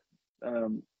remember that,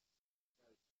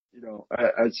 you know,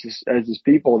 as his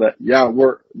people that,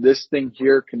 this thing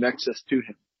here connects us to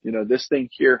him. You know, this thing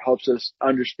here helps us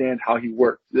understand how he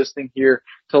works. This thing here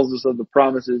tells us of the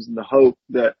promises and the hope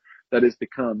that is to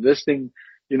come. This thing,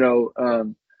 you know,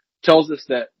 tells us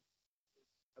that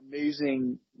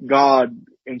amazing God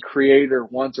and Creator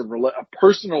wants a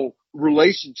personal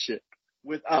relationship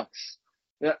with us,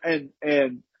 and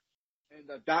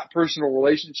that personal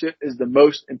relationship is the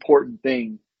most important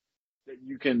thing that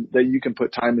you can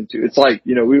put time into. It's like,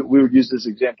 you know, we would use this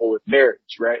example with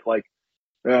marriage, right? Like,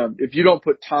 if you don't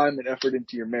put time and effort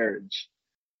into your marriage,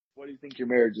 what do you think your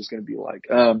marriage is going to be like?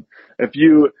 If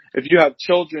you have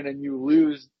children and you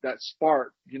lose that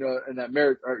spark, you know, in that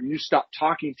marriage, or you stop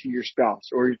talking to your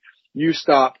spouse, or you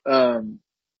stop,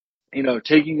 you know,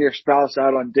 taking your spouse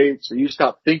out on dates, or you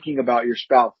stop thinking about your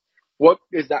spouse, what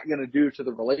is that going to do to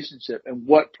the relationship, and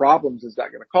what problems is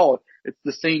that going to cause? It's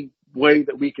the same way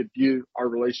that we could view our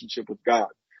relationship with God,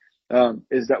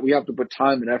 is that we have to put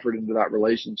time and effort into that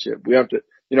relationship. We have to,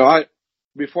 you know,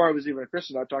 before I was even a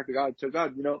Christian, I talked to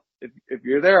God, you know, if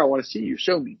you're there, I want to see you,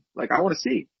 show me. Like, I want to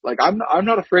see. Like, I'm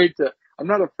not afraid to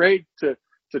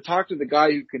talk to the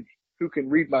guy who can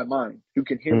read my mind, who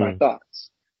can hear my thoughts.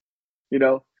 You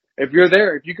know, if you're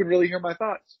there, if you can really hear my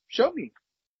thoughts, show me.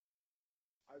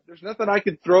 There's nothing I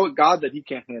can throw at God that he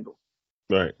can't handle.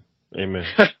 Right. Amen.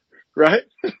 Right?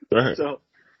 Right. So,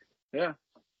 yeah.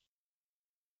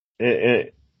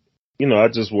 And, you know, I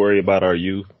just worry about our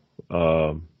youth,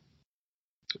 because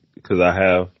I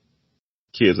have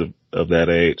kids of that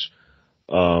age.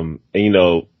 And, you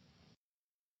know,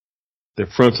 their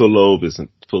frontal lobe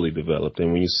isn't fully developed.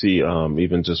 And when you see,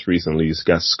 even just recently, it's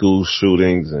got school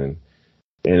shootings, and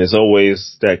it's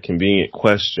always that convenient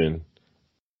question,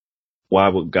 why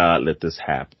would God let this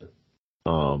happen?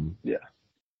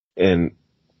 And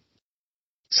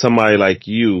somebody like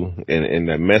you and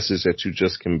that message that you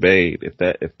just conveyed, if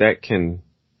that can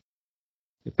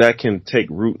take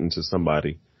root into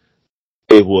somebody,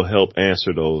 it will help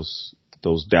answer those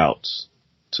doubts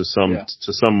to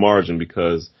some margin,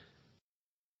 because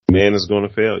man is going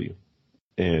to fail you.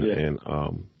 And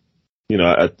you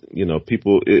know,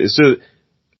 people, it's just,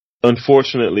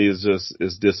 unfortunately,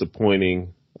 it's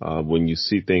disappointing when you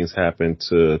see things happen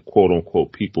to quote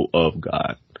unquote people of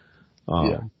God.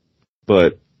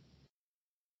 But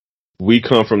we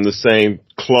come from the same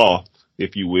cloth,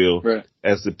 if you will,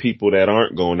 as the people that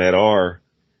aren't going, that are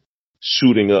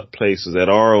shooting up places, that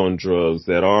are on drugs,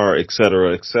 that are et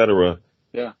cetera, et cetera.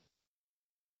 Yeah.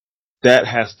 That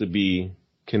has to be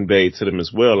conveyed to them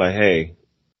as well. Like, hey,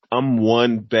 I'm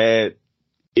one bad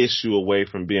issue away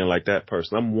from being like that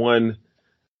person. I'm one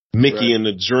Mickey in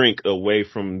the drink away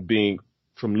from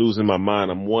losing my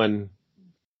mind. I'm one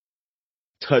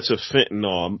touch of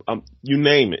fentanyl. You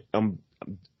name it.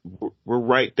 We're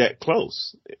right that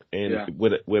close. And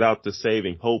without the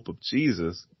saving hope of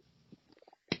Jesus,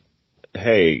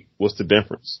 hey, what's the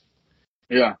difference?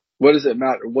 Yeah. What does it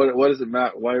matter? What does it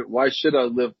matter? Why should I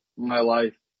live my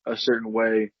life a certain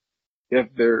way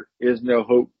if there is no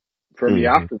hope for me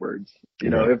afterwards? You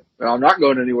know, if I'm not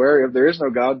going anywhere, if there is no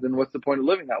God, then what's the point of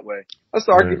living that way? That's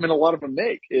the argument a lot of them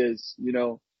make is, you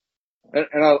know, and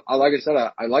I like I said,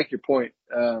 I like your point.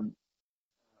 I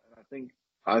think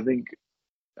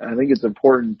it's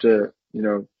important to, you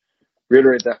know,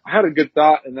 reiterate that. I had a good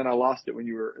thought and then I lost it when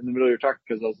you were in the middle of your talk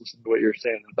because I was listening to what you were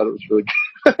saying. I thought it was really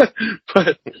good,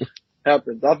 but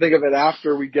happens. I'll think of it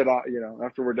after we get out, you know,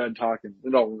 after we're done talking.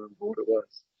 I don't remember what it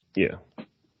was. Yeah.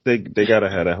 They gotta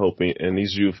have that hope, and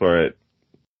these youth are at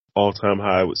all-time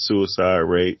high with suicide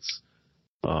rates,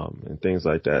 and things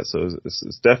like that. So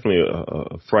it's definitely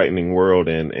a frightening world,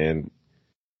 and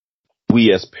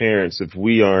we as parents, if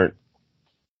we aren't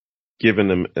giving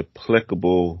them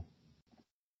applicable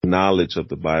knowledge of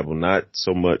the Bible, not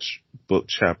so much book,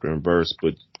 chapter, and verse,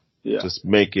 but just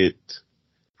make it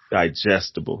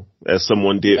digestible, as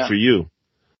someone did for you.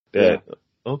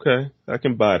 Okay, I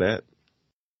can buy that.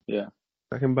 Yeah.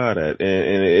 I can buy that.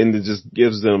 And it just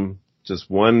gives them just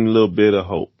one little bit of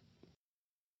hope,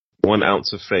 1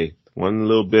 ounce of faith, one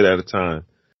little bit at a time.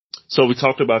 So we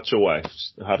talked about your wife,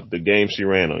 how the game she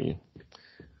ran on you.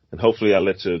 And hopefully I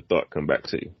let your thought come back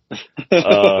to you.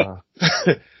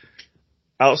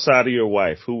 Outside of your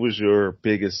wife, who was your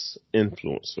biggest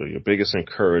influence or your biggest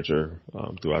encourager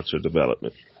throughout your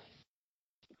development?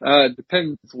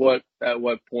 Depends at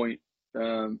what point.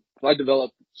 I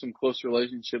developed some close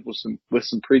relationship with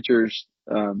some preachers,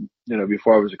 you know,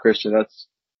 before I was a Christian. That's,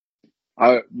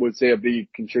 I would say, a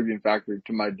big contributing factor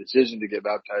to my decision to get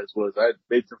baptized was I had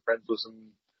made some friends with some,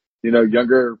 you know,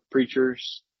 younger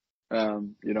preachers.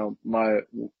 You know, my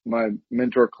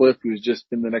mentor Cliff, who's just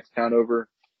in the next town over,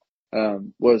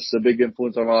 was a big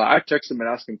influence on my life. I text him and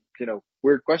ask him, you know,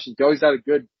 weird questions. He always had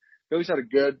a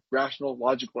good, rational,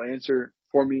 logical answer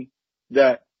for me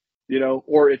that, you know,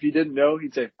 or if he didn't know,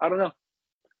 he'd say, I don't know.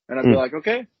 And I'd be like,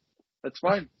 okay, that's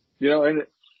fine. You know, and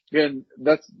again,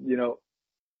 that's, you know,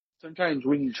 sometimes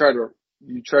when you try to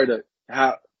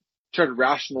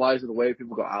rationalize it away,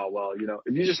 people go, oh, well, you know,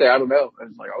 if you just say, I don't know, and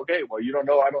it's like, okay, well, you don't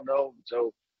know, I don't know.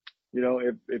 So, you know,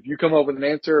 if you come up with an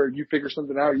answer or you figure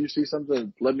something out or you see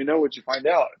something, let me know what you find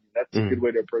out. I mean, that's a good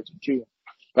way to approach it too.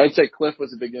 But I'd say Cliff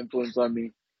was a big influence on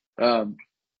me.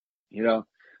 You know,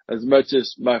 as much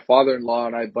as my father-in-law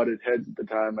and I butted heads at the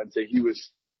time, I'd say he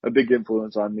was a big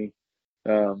influence on me.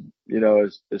 You know,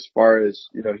 as far as,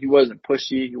 you know, he wasn't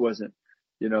pushy. He wasn't,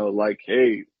 you know, like,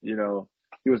 hey, you know,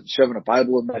 he wasn't shoving a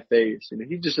Bible in my face. You know,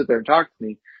 he'd just sit there and talk to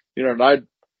me, you know, and I'd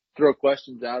throw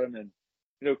questions at him and,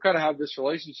 you know, kind of have this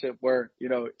relationship where, you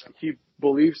know, he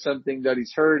believes something that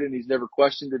he's heard and he's never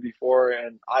questioned it before,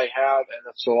 and I have,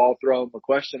 and so I'll throw him a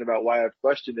question about why I've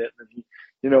questioned it, and he,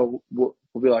 you know, will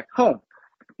be like, huh,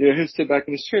 you know, he'll sit back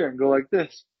in his chair and go like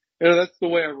this. You know, that's the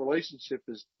way our relationship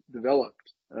is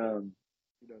developed, you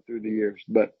know, through the years,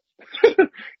 but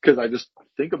because I just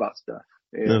think about stuff,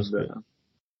 and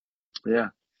yeah.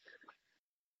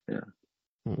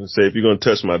 Say, if you're going to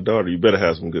touch my daughter, you better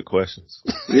have some good questions.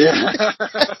 Yeah.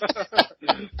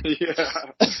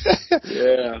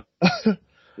 Yeah.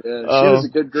 She was a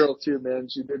good girl too, man.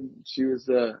 She was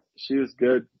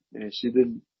good. And she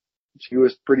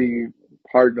was pretty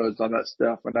hard nosed on that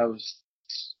stuff. And I was,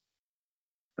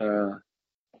 you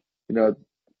know,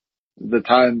 the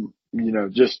time, you know,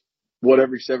 just what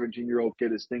every 17-year-old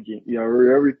kid is thinking, you know,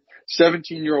 or every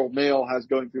 17-year-old male has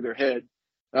going through their head.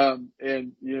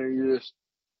 And, you know,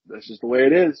 that's just the way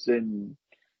it is. And,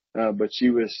 but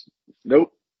she was,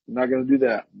 nope, I'm not going to do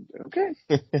that. Okay.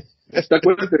 I stuck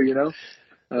with her, you know?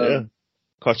 Yeah.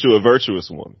 Caught you a virtuous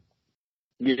woman.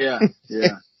 Yeah.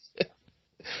 Yeah.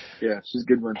 Yeah. She's a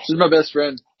good one. She's my best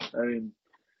friend. I mean,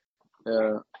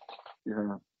 you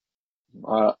know,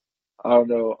 I don't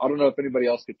know if anybody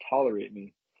else could tolerate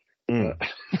me. You know,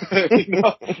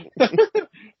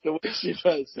 the way she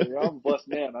does. You know, I'm a blessed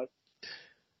man. I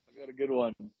got a good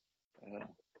one.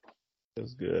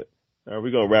 That's good. All right,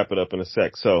 we're gonna wrap it up in a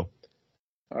sec. So,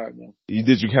 all right, man.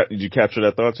 Did you capture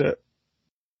that thought yet?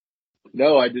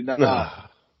 No, I did not.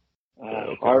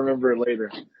 Okay. I'll remember it later.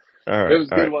 All right, it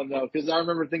was a good one though, because I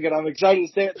remember thinking I'm excited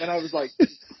to say it, and then I was like,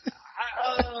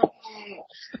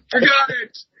 forgot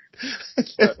it.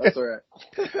 But that's all right.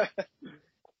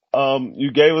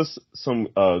 You gave us some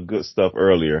good stuff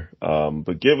earlier,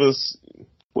 but give us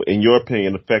in your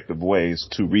opinion, effective ways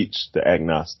to reach the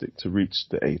agnostic, to reach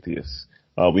the atheist?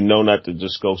 We know not to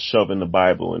just go shoving the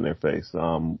Bible in their face.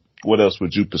 What else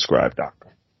would you prescribe,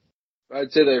 Doctor?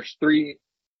 I'd say there's three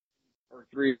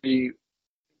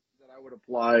that I would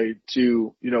apply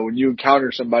to, when you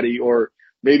encounter somebody, or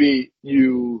maybe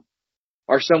you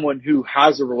are someone who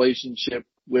has a relationship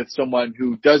with someone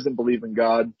who doesn't believe in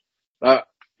God.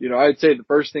 I'd say the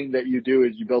first thing that you do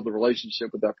is you build a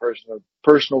relationship with that person, a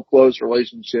personal, close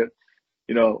relationship,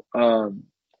 and,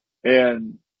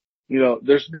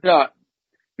 there's not,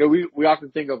 we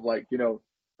often think of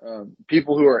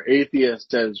people who are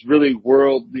atheists as really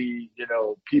worldly,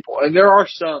 people. And there are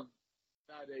some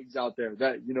bad eggs out there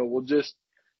that, will just,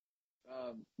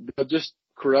 they'll just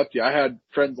corrupt you. I had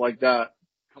friends like that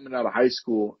coming out of high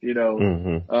school,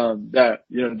 that,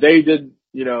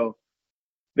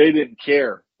 they didn't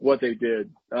care what they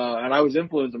did. And I was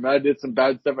influenced them. I did some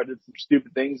bad stuff. I did some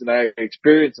stupid things, and I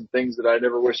experienced some things that I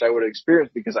never wish I would have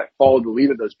experienced because I followed the lead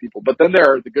of those people. But then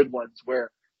there are the good ones where,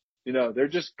 they're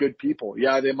just good people.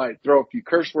 Yeah, they might throw a few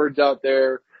curse words out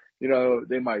there.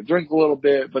 They might drink a little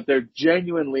bit, but they're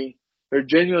genuinely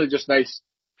just nice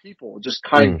people, just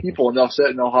kind people. And they'll sit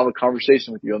and they'll have a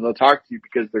conversation with you, and they'll talk to you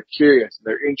because they're curious and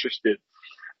they're interested.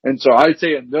 And so I'd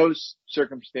say in those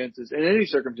circumstances, in any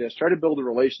circumstance, try to build a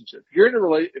relationship. If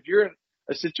you're in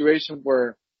a situation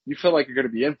where you feel like you're going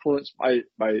to be influenced by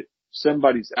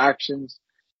somebody's actions,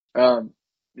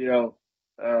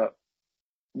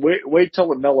 wait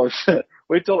till it mellows,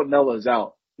 wait till it mellows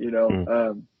out,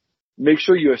 make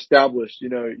sure you establish,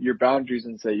 your boundaries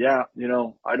and say, yeah,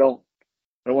 I don't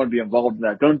want to be involved in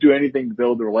that. Don't do anything to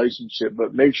build a relationship,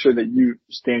 but make sure that you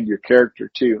stand your character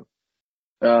too.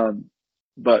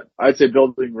 But I'd say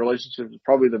building relationships is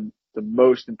probably the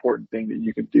most important thing that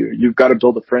you can do. You've got to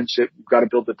build a friendship. You've got to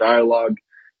build a dialogue.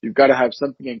 You've got to have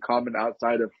something in common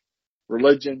outside of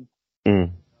religion,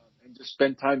 and just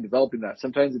spend time developing that.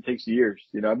 Sometimes it takes years.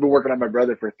 I've been working on my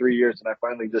brother for 3 years, and I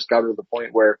finally just got to the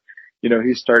point where,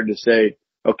 he's starting to say,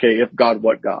 okay, if God,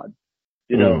 what God?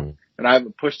 And I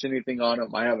haven't pushed anything on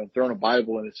him. I haven't thrown a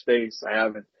Bible in his face. I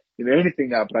haven't, anything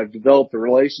that, but I've developed a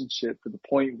relationship to the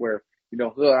point where,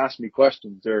 he'll ask me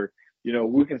questions, or,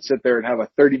 we can sit there and have a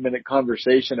 30-minute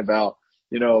conversation about,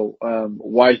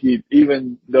 why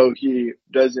even though he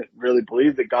doesn't really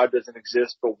believe that God doesn't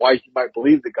exist, but why he might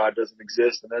believe that God doesn't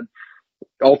exist. And then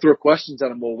I'll throw questions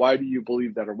at him. Well, why do you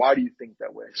believe that? Or why do you think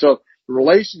that way? So the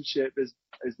relationship is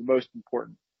the most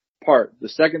important part. The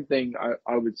second thing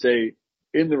I would say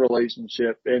in the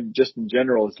relationship and just in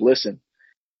general is listen,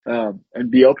 and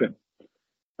be open.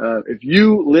 If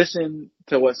you listen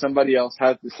to what somebody else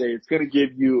has to say, it's going to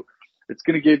give you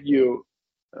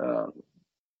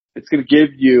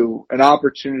an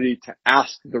opportunity to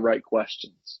ask the right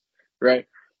questions, right?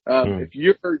 If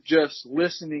you're just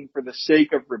listening for the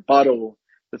sake of rebuttal,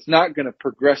 that's not going to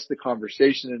progress the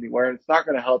conversation anywhere, and it's not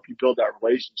going to help you build that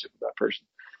relationship with that person.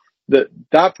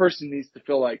 That person needs to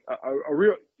feel like a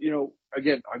real,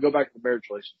 again, I go back to the marriage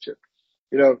relationship.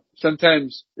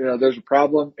 Sometimes, there's a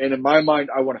problem, and in my mind,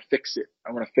 I want to fix it.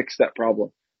 I want to fix that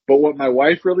problem. But what my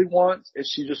wife really wants is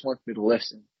she just wants me to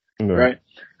listen, right?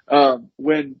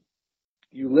 When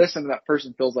you listen, that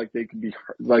person feels like they can be,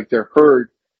 like they're heard.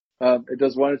 It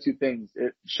does one of two things.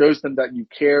 It shows them that you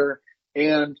care,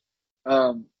 and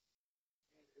it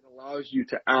allows you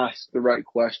to ask the right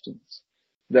questions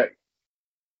that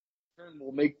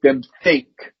will make them think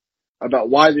about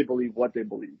why they believe what they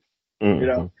believe.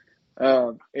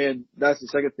 And that's the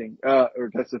second thing,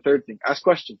 or that's the third thing. Ask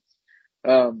questions.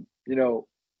 I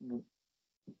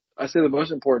say the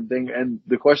most important thing, and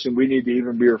the question we need to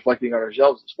even be reflecting on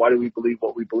ourselves is, why do we believe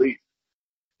what we believe?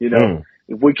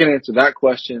 If we can answer that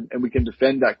question and we can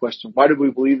defend that question, why do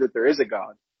we believe that there is a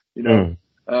God?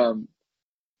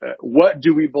 What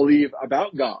do we believe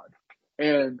about God?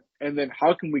 And then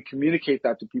how can we communicate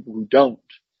that to people who don't?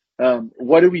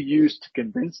 What do we use to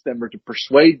convince them or to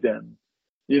persuade them?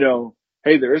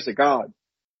 Hey, there is a God.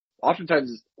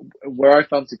 Oftentimes, where I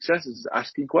found success is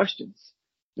asking questions.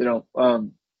 Well,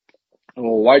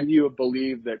 why do you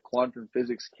believe that quantum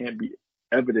physics can't be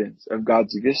evidence of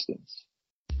God's existence?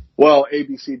 Well, A,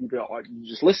 B, C, D, you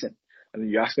just listen, and then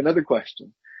you ask another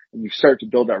question, and you start to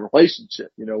build that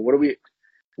relationship.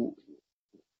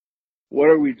 What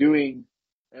are we doing?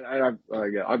 And I'm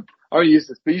gonna use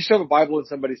this, but you shove a Bible in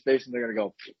somebody's face, and they're gonna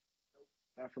go,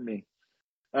 not for me.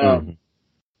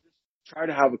 Try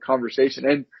to have a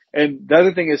conversation, and the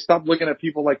other thing is, stop looking at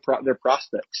people like they're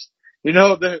prospects.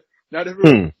 Not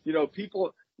everyone,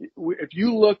 people, if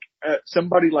you look at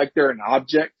somebody like they're an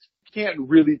object, you can't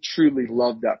really truly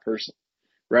love that person.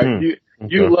 right? Hmm. You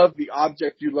Okay. love the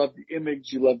object, you love the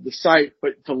image, you love the site,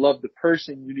 but to love the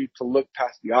person, you need to look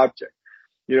past the object,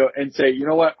 and say, you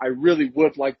know what? I really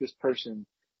would like this person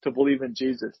to believe in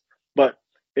Jesus, but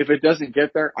if it doesn't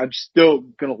get there, I'm still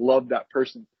going to love that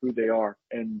person for who they are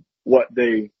and what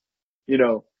they, you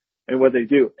know, and what they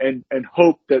do, and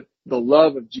hope that the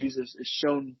love of Jesus is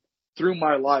shown through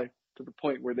my life to the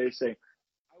point where they say,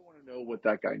 I want to know what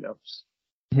that guy knows.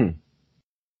 Hmm.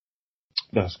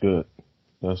 That's good.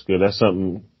 That's good. That's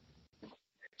something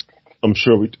I'm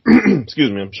sure we,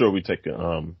 excuse me, I'm sure we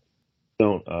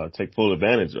don't take full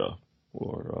advantage of,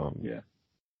 or Yeah.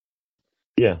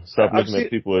 yeah, stop I've looking seen,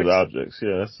 at people as objects.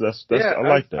 Yeah, that's yeah, I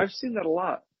like that. I've seen that a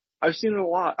lot. I've seen it a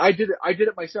lot. I did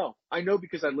it myself. I know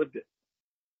because I lived it.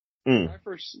 When Mm. I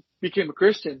first became a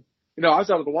Christian, I was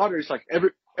out of the water. It's like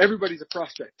everybody's a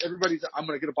prospect. I'm going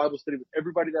to get a Bible study with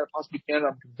everybody that I possibly can.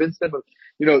 I'm convinced them of,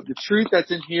 the truth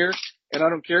that's in here. And I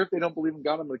don't care if they don't believe in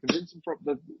God. I'm going to convince them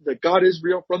that God is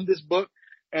real from this book.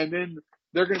 And then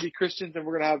they're going to be Christians and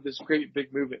we're going to have this great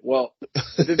big movement. Well,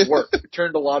 it didn't work. It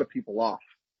turned a lot of people off.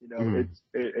 Mm.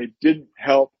 It didn't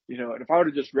help, and if I would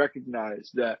have just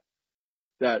recognized that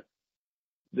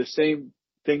the same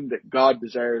thing that God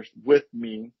desires with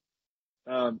me,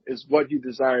 is what he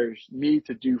desires me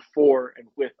to do for and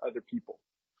with other people.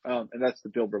 And that's to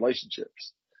build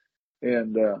relationships.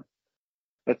 And,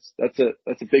 that's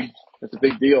a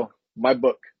big deal. My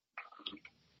book.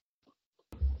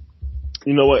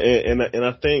 You know what? And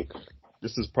I think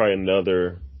this is probably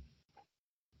another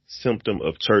symptom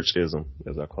of churchism,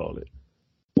 as I call it.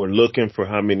 We're looking for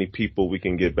how many people we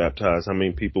can get baptized, how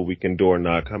many people we can door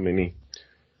knock, how many.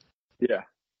 Yeah.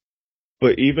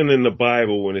 But even in the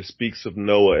Bible, when it speaks of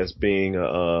Noah as being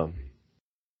a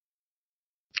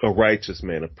righteous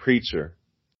man, a preacher,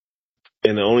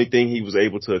 and the only thing he was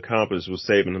able to accomplish was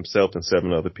saving himself and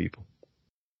 7 other people,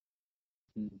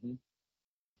 Mm-hmm.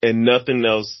 and nothing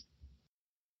else.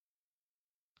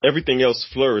 Everything else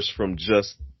flourished from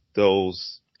just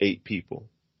those 8 people.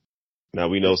 Now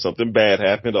we know something bad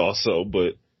happened also,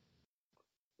 but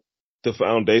the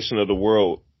foundation of the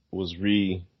world was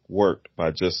reworked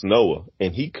by just Noah,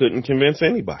 and he couldn't convince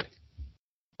anybody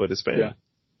but his Yeah. family.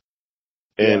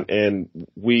 Yeah. And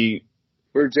we,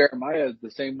 Where Jeremiah is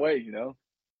the same way, he called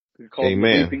him the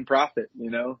amen. weeping prophet, he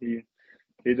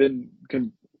didn't,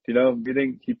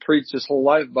 he preached his whole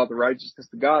life about the righteousness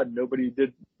of God. Nobody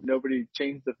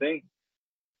changed the thing.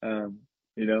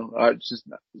 It's just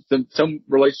some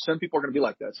people are going to be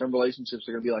like that. Some relationships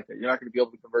are going to be like that. You're not going to be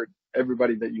able to convert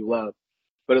everybody that you love,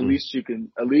 but at Mm, least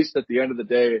at least at the end of the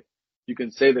day, you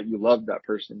can say that you love that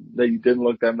person, that you didn't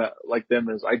look like them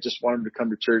as, I just want them to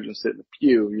come to church and sit in the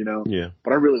pew, yeah,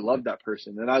 but I really love that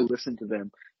person and I listened to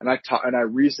them and I taught and I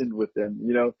reasoned with them,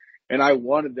 and I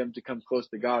wanted them to come close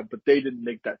to God, but they didn't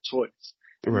make that choice.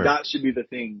 And right. that should be the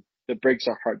thing that breaks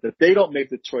our heart, that they don't make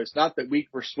the choice. Not that we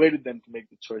persuaded them to make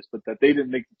the choice, but that they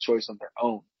didn't make the choice on their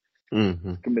own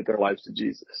Hmm. to commit their lives to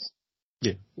Jesus.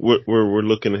 Yeah, we're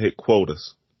looking to hit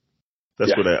quotas. That's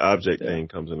Yeah. where that object Yeah. thing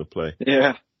comes into play.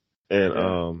 Yeah. And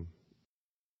Yeah.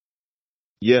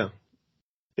 yeah,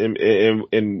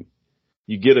 and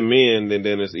you get them in, and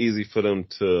then it's easy for them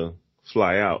to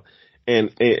fly out. And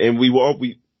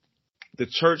the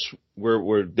church,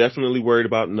 we're definitely worried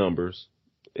about numbers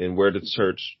and where the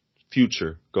church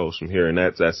future goes from here, and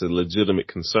that's a legitimate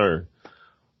concern.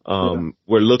 Yeah.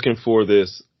 We're looking for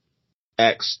this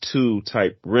Acts 2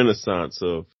 type renaissance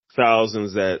of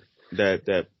thousands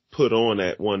that put on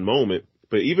at one moment.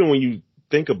 But even when you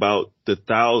think about the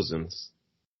thousands,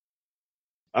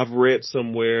 I've read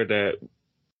somewhere that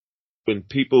when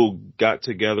people got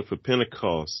together for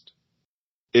Pentecost,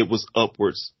 it was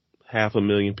upwards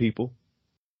 500,000 people.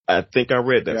 I think I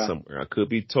read that Yeah. somewhere. I could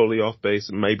be totally off base,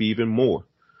 maybe even more.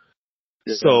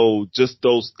 Yeah. So just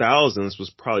those thousands was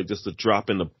probably just a drop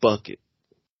in the bucket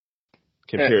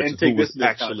compared to And who take this was into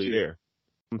account actually too. there.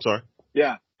 I'm sorry.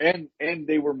 Yeah. And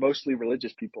they were mostly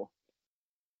religious people.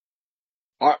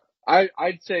 I,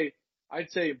 I'd say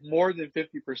more than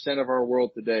 50% of our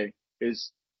world today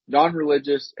is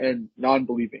non-religious and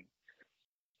non-believing.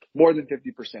 More than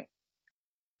 50%.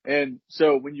 And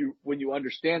so when you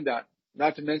understand that,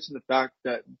 not to mention the fact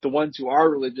that the ones who are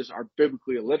religious are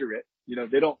biblically illiterate,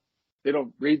 they don't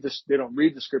read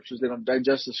the scriptures, they don't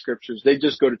digest the scriptures. They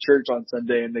just go to church on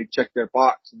Sunday and they check their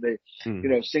box and they,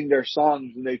 Mm, sing their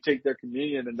songs and they take their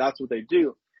communion and that's what they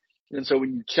do. And so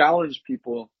when you challenge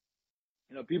people,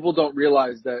 people don't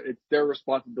realize that it's their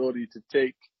responsibility to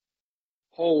take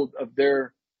hold of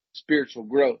their spiritual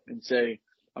growth and say,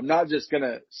 I'm not just going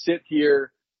to sit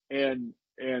here and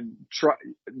try.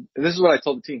 And this is what I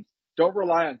told the team. Don't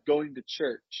rely on going to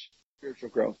church, spiritual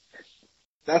growth.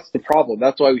 That's the problem.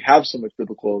 That's why we have so much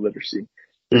biblical illiteracy.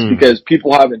 It's Mm. because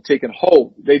people haven't taken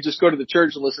hold. They just go to the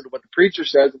church and listen to what the preacher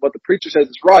says, and what the preacher says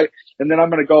is right. And then I'm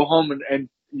going to go home and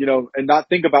not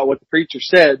think about what the preacher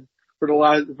said for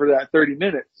that 30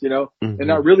 minutes, and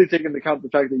not really take into account the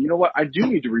fact that, you know what, I do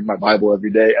need to read my Bible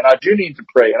every day, and I do need to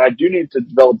pray, and I do need to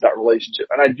develop that relationship,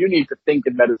 and I do need to think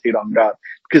and meditate on God,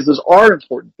 because those are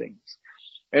important things.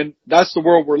 And that's the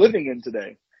world we're living in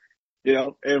today,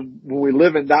 and when we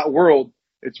live in that world,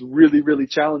 it's really, really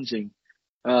challenging,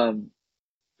 to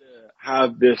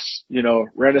have this,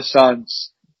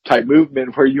 Renaissance type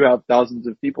movement where you have thousands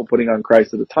of people putting on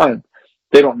Christ at a time.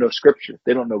 They don't know scripture.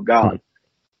 They don't know God.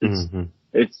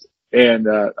 That's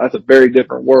a very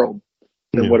different world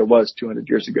than what it was 200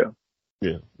 years ago.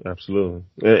 Yeah, absolutely.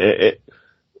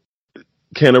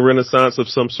 Can a renaissance of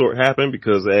some sort happen?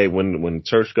 Because, hey, when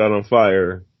church got on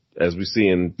fire, as we see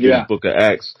in the book of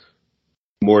Acts,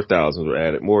 more thousands were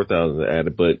added.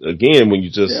 But again, when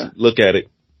you just look at it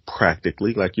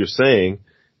practically, like you're saying,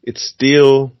 it's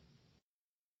still,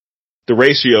 the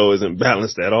ratio isn't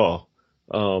balanced at all.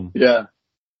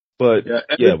 But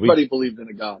everybody believed in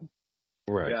a God.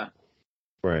 Right. Yeah.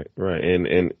 Right.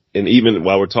 And even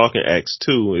while we're talking Acts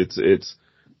 2, it's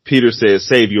Peter says,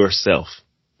 save yourself.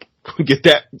 Get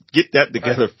that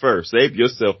together first. Save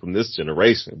yourself from this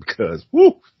generation, because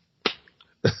whoo.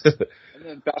 And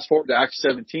then fast forward to Acts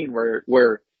 17 where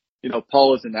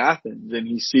Paul is in Athens and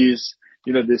he sees,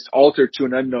 this altar to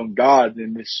an unknown God,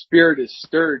 and his spirit is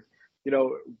stirred.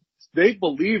 They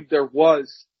believed there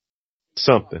was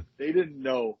something. They didn't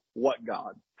know what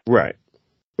God. Right.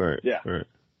 Yeah. Right.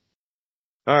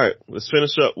 All right. Let's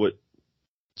finish up with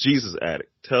Jesus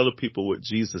Addict. Tell the people what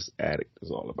Jesus Addict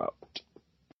is all about.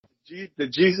 The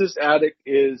Jesus Addict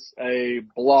is a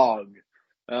blog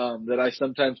that I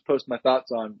sometimes post my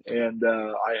thoughts on, and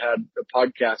I had a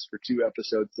podcast for 2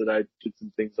 episodes that I did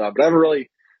some things on, but I haven't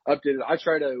really updated. I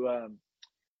try to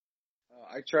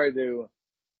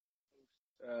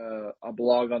a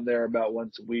blog on there about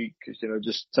once a week,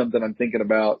 just something I'm thinking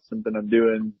about, something I'm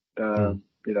doing, a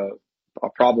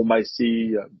problem I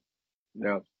see,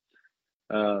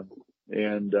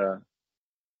 and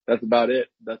that's about it.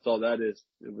 That's all that is.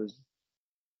 It was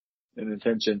an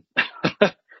intention,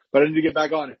 but I need to get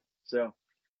back on it. So,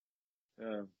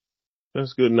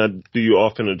 that's good. Now, do you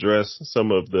often address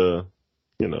some of the,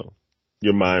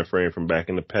 your mind frame from back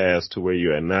in the past to where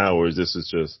you're at now, or is this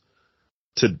just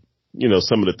to,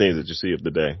 some of the things that you see of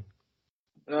the day?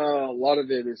 A lot of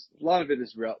it is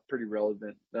pretty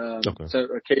relevant. Okay. So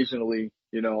occasionally,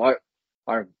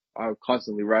 I'm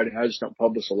constantly writing. I just don't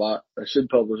publish a lot. I should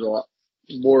publish a lot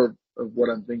more of what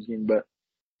I'm thinking, but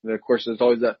of course there's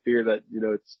always that fear that,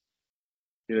 it's,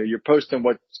 you're posting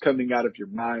what's coming out of your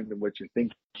mind and what you're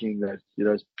thinking, that,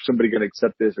 is somebody going to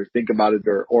accept this or think about it,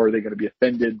 or are they going to be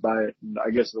offended by it? And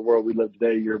I guess in the world we live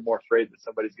today, you're more afraid that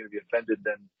somebody's going to be offended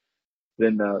than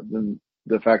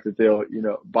the fact that they'll,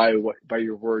 by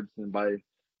your words and by,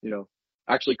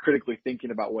 actually critically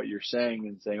thinking about what you're saying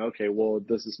and saying, okay, well,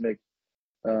 does this make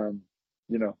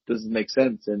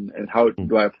sense? And how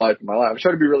do I apply it to my life? I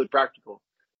try to be really practical,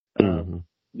 and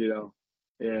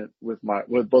with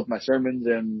both my sermons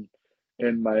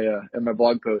and my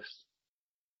blog posts.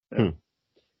 Yeah.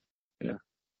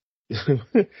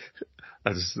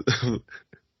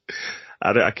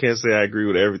 I can't say I agree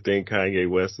with everything Kanye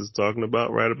West is talking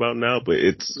about right about now, but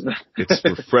it's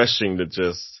refreshing to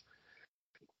just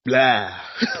blah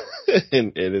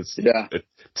and it's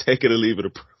take it or leave it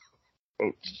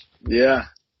approach. Yeah.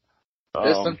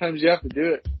 Sometimes you have to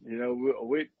do it.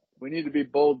 We need to be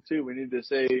bold too. We need to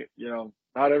say,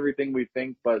 not everything we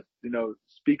think, but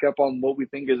speak up on what we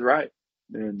think is right,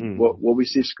 and what we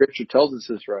see Scripture tells us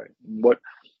is right, and what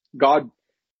God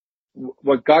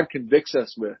convicts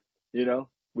us with.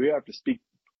 We have to speak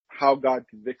how God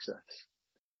convicts us.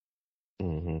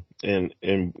 Mm-hmm. And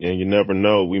you never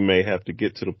know. We may have to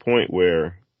get to the point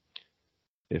where,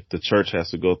 if the church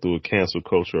has to go through a cancel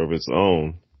culture of its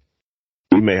own,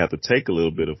 we may have to take a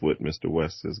little bit of what Mr.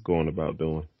 West is going about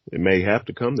doing. It may have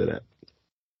to come to that.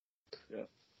 Yeah.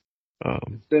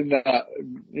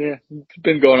 It's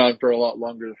been going on for a lot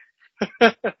longer.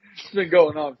 It's been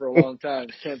going on for a long time.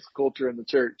 Cancel culture in the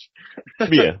church.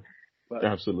 Yeah. But,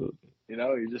 absolutely.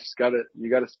 You just gotta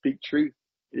speak truth,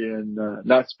 and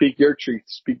not speak your truth,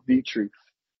 speak the truth.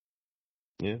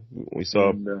 Yeah, we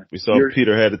saw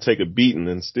Peter had to take a beating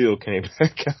and still came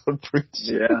back out and preached.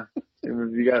 Yeah, and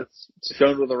if you got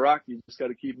stoned with a rock, you just got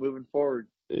to keep moving forward.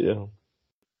 Yeah,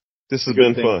 this has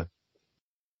been fun.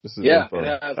 This has been fun.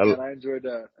 It has, man. I enjoyed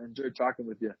talking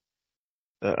with you.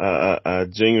 I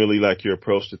genuinely like your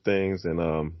approach to things,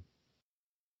 and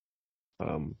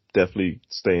definitely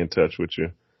stay in touch with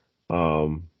you.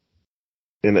 And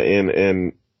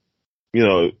you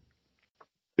know,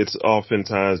 it's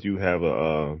oftentimes you have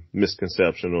a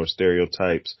misconception or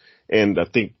stereotypes, and I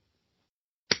think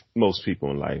most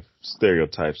people in life,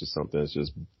 stereotypes is something that's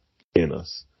just in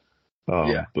us.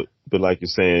 But like you're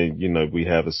saying, you know, we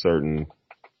have a certain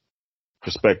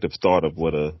perspective thought of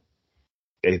what a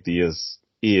atheist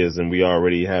is, and we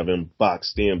already have him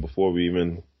boxed in before we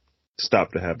even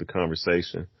stop to have the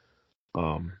conversation.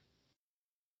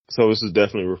 So this is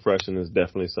definitely refreshing. It's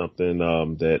definitely something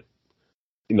that,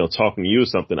 you know, talking to you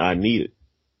is something I needed,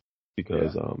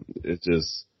 because it's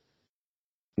just,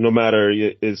 no matter,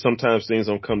 sometimes things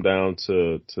don't come down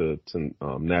to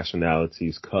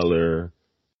nationalities, color,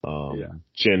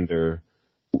 gender.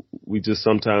 We just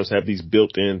sometimes have these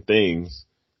built-in things,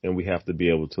 and we have to be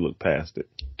able to look past it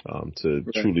to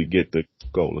truly get the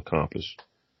goal accomplished.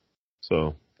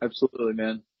 So absolutely,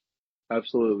 man.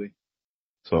 Absolutely.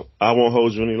 So I won't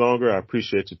hold you any longer. I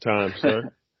appreciate your time,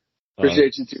 sir.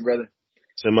 Appreciate you too, brother.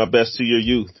 Send my best to your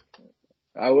youth.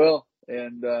 I will,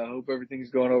 and hope everything's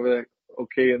going over there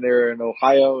okay in there in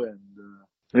Ohio. And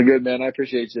you're good, man. I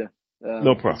appreciate you.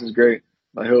 No problem. This is great.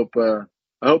 I hope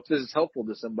this is helpful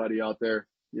to somebody out there,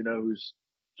 you know, who's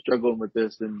struggling with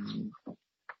this and,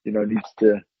 you know, needs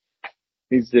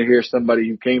to hear somebody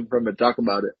who came from it talk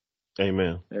about it.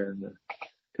 Amen. And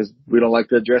because we don't like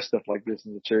to address stuff like this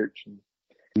in the church. And,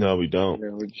 no, we don't. you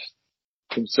know, we're just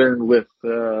concerned with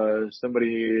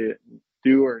somebody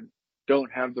do or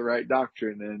don't have the right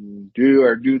doctrine, and do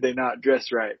or do they not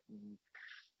dress right, and,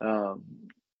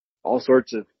 all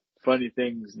sorts of funny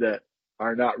things that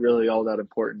are not really all that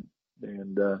important.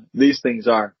 And these things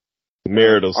are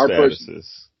marital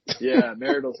statuses.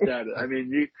 Marital status. I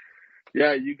mean,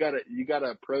 you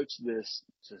gotta approach this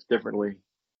just differently.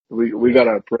 We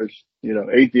gotta approach, you know,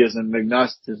 atheism,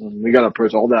 agnosticism. We gotta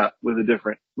approach all that with a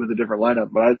different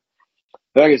lineup. But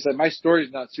like I said, my story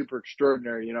is not super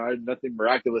extraordinary. You know, I had nothing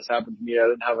miraculous happen to me. I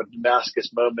didn't have a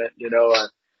Damascus moment. You know,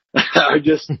 I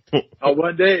just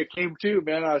one day it came to,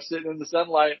 man. I was sitting in the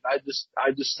sunlight. I just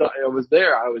saw I was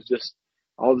there. I was just,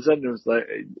 all of a sudden it was like,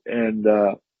 and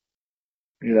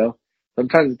you know,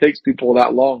 sometimes it takes people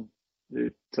that long.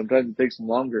 Sometimes it takes them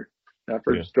longer. I've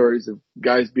heard stories of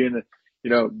guys being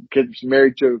kids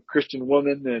married to a Christian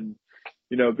woman, and,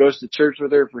 you know, goes to church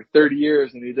with her for 30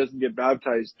 years, and he doesn't get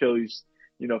baptized till he's,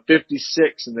 you know,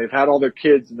 56, and they've had all their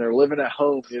kids and they're living at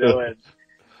home, you know, and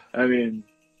I mean,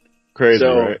 crazy,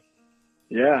 right?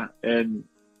 Yeah. And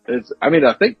I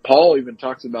think Paul even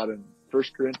talks about in 1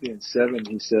 Corinthians 7,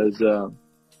 he says, you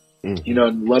know,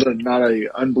 let not a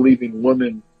unbelieving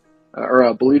woman or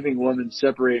a believing woman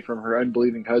separate from her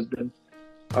unbelieving husband,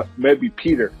 maybe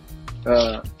Peter,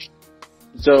 so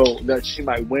that she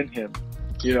might win him,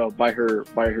 you know, by her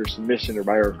submission or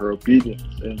by her obedience.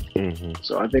 And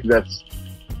so I think that's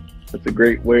a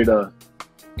great way to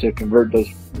convert those,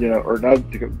 you know, or not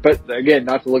to, but again,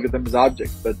 not to look at them as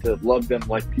objects, but to love them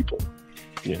like people.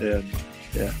 And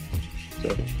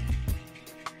so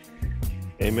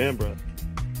amen, brother.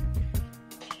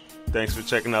 Thanks for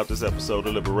checking out this episode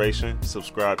of Liberation.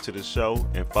 Subscribe to the show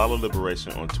and follow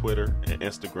Liberation on Twitter and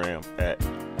Instagram at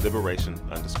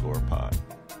Liberation_pod.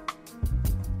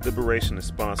 Liberation is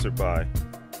sponsored by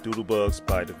Doodlebugs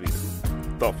by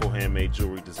DeVita. Thoughtful handmade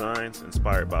jewelry designs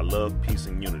inspired by love, peace,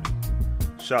 and unity.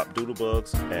 Shop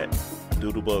Doodlebugs at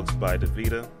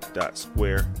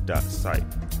doodlebugsbydevita.square.site.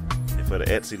 And for the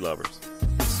Etsy lovers,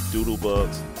 it's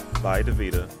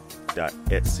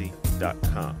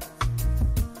doodlebugsbydevita.etsy.com.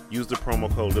 Use the promo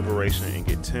code Liberation and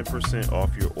get 10% off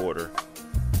your order.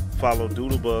 Follow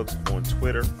Doodlebugs on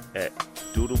Twitter at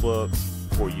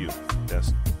Doodlebugs4U.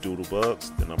 That's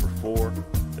Doodlebugs, the number 4,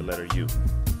 the letter U.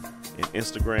 And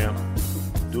Instagram,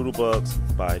 Doodlebugs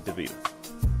by DeVita.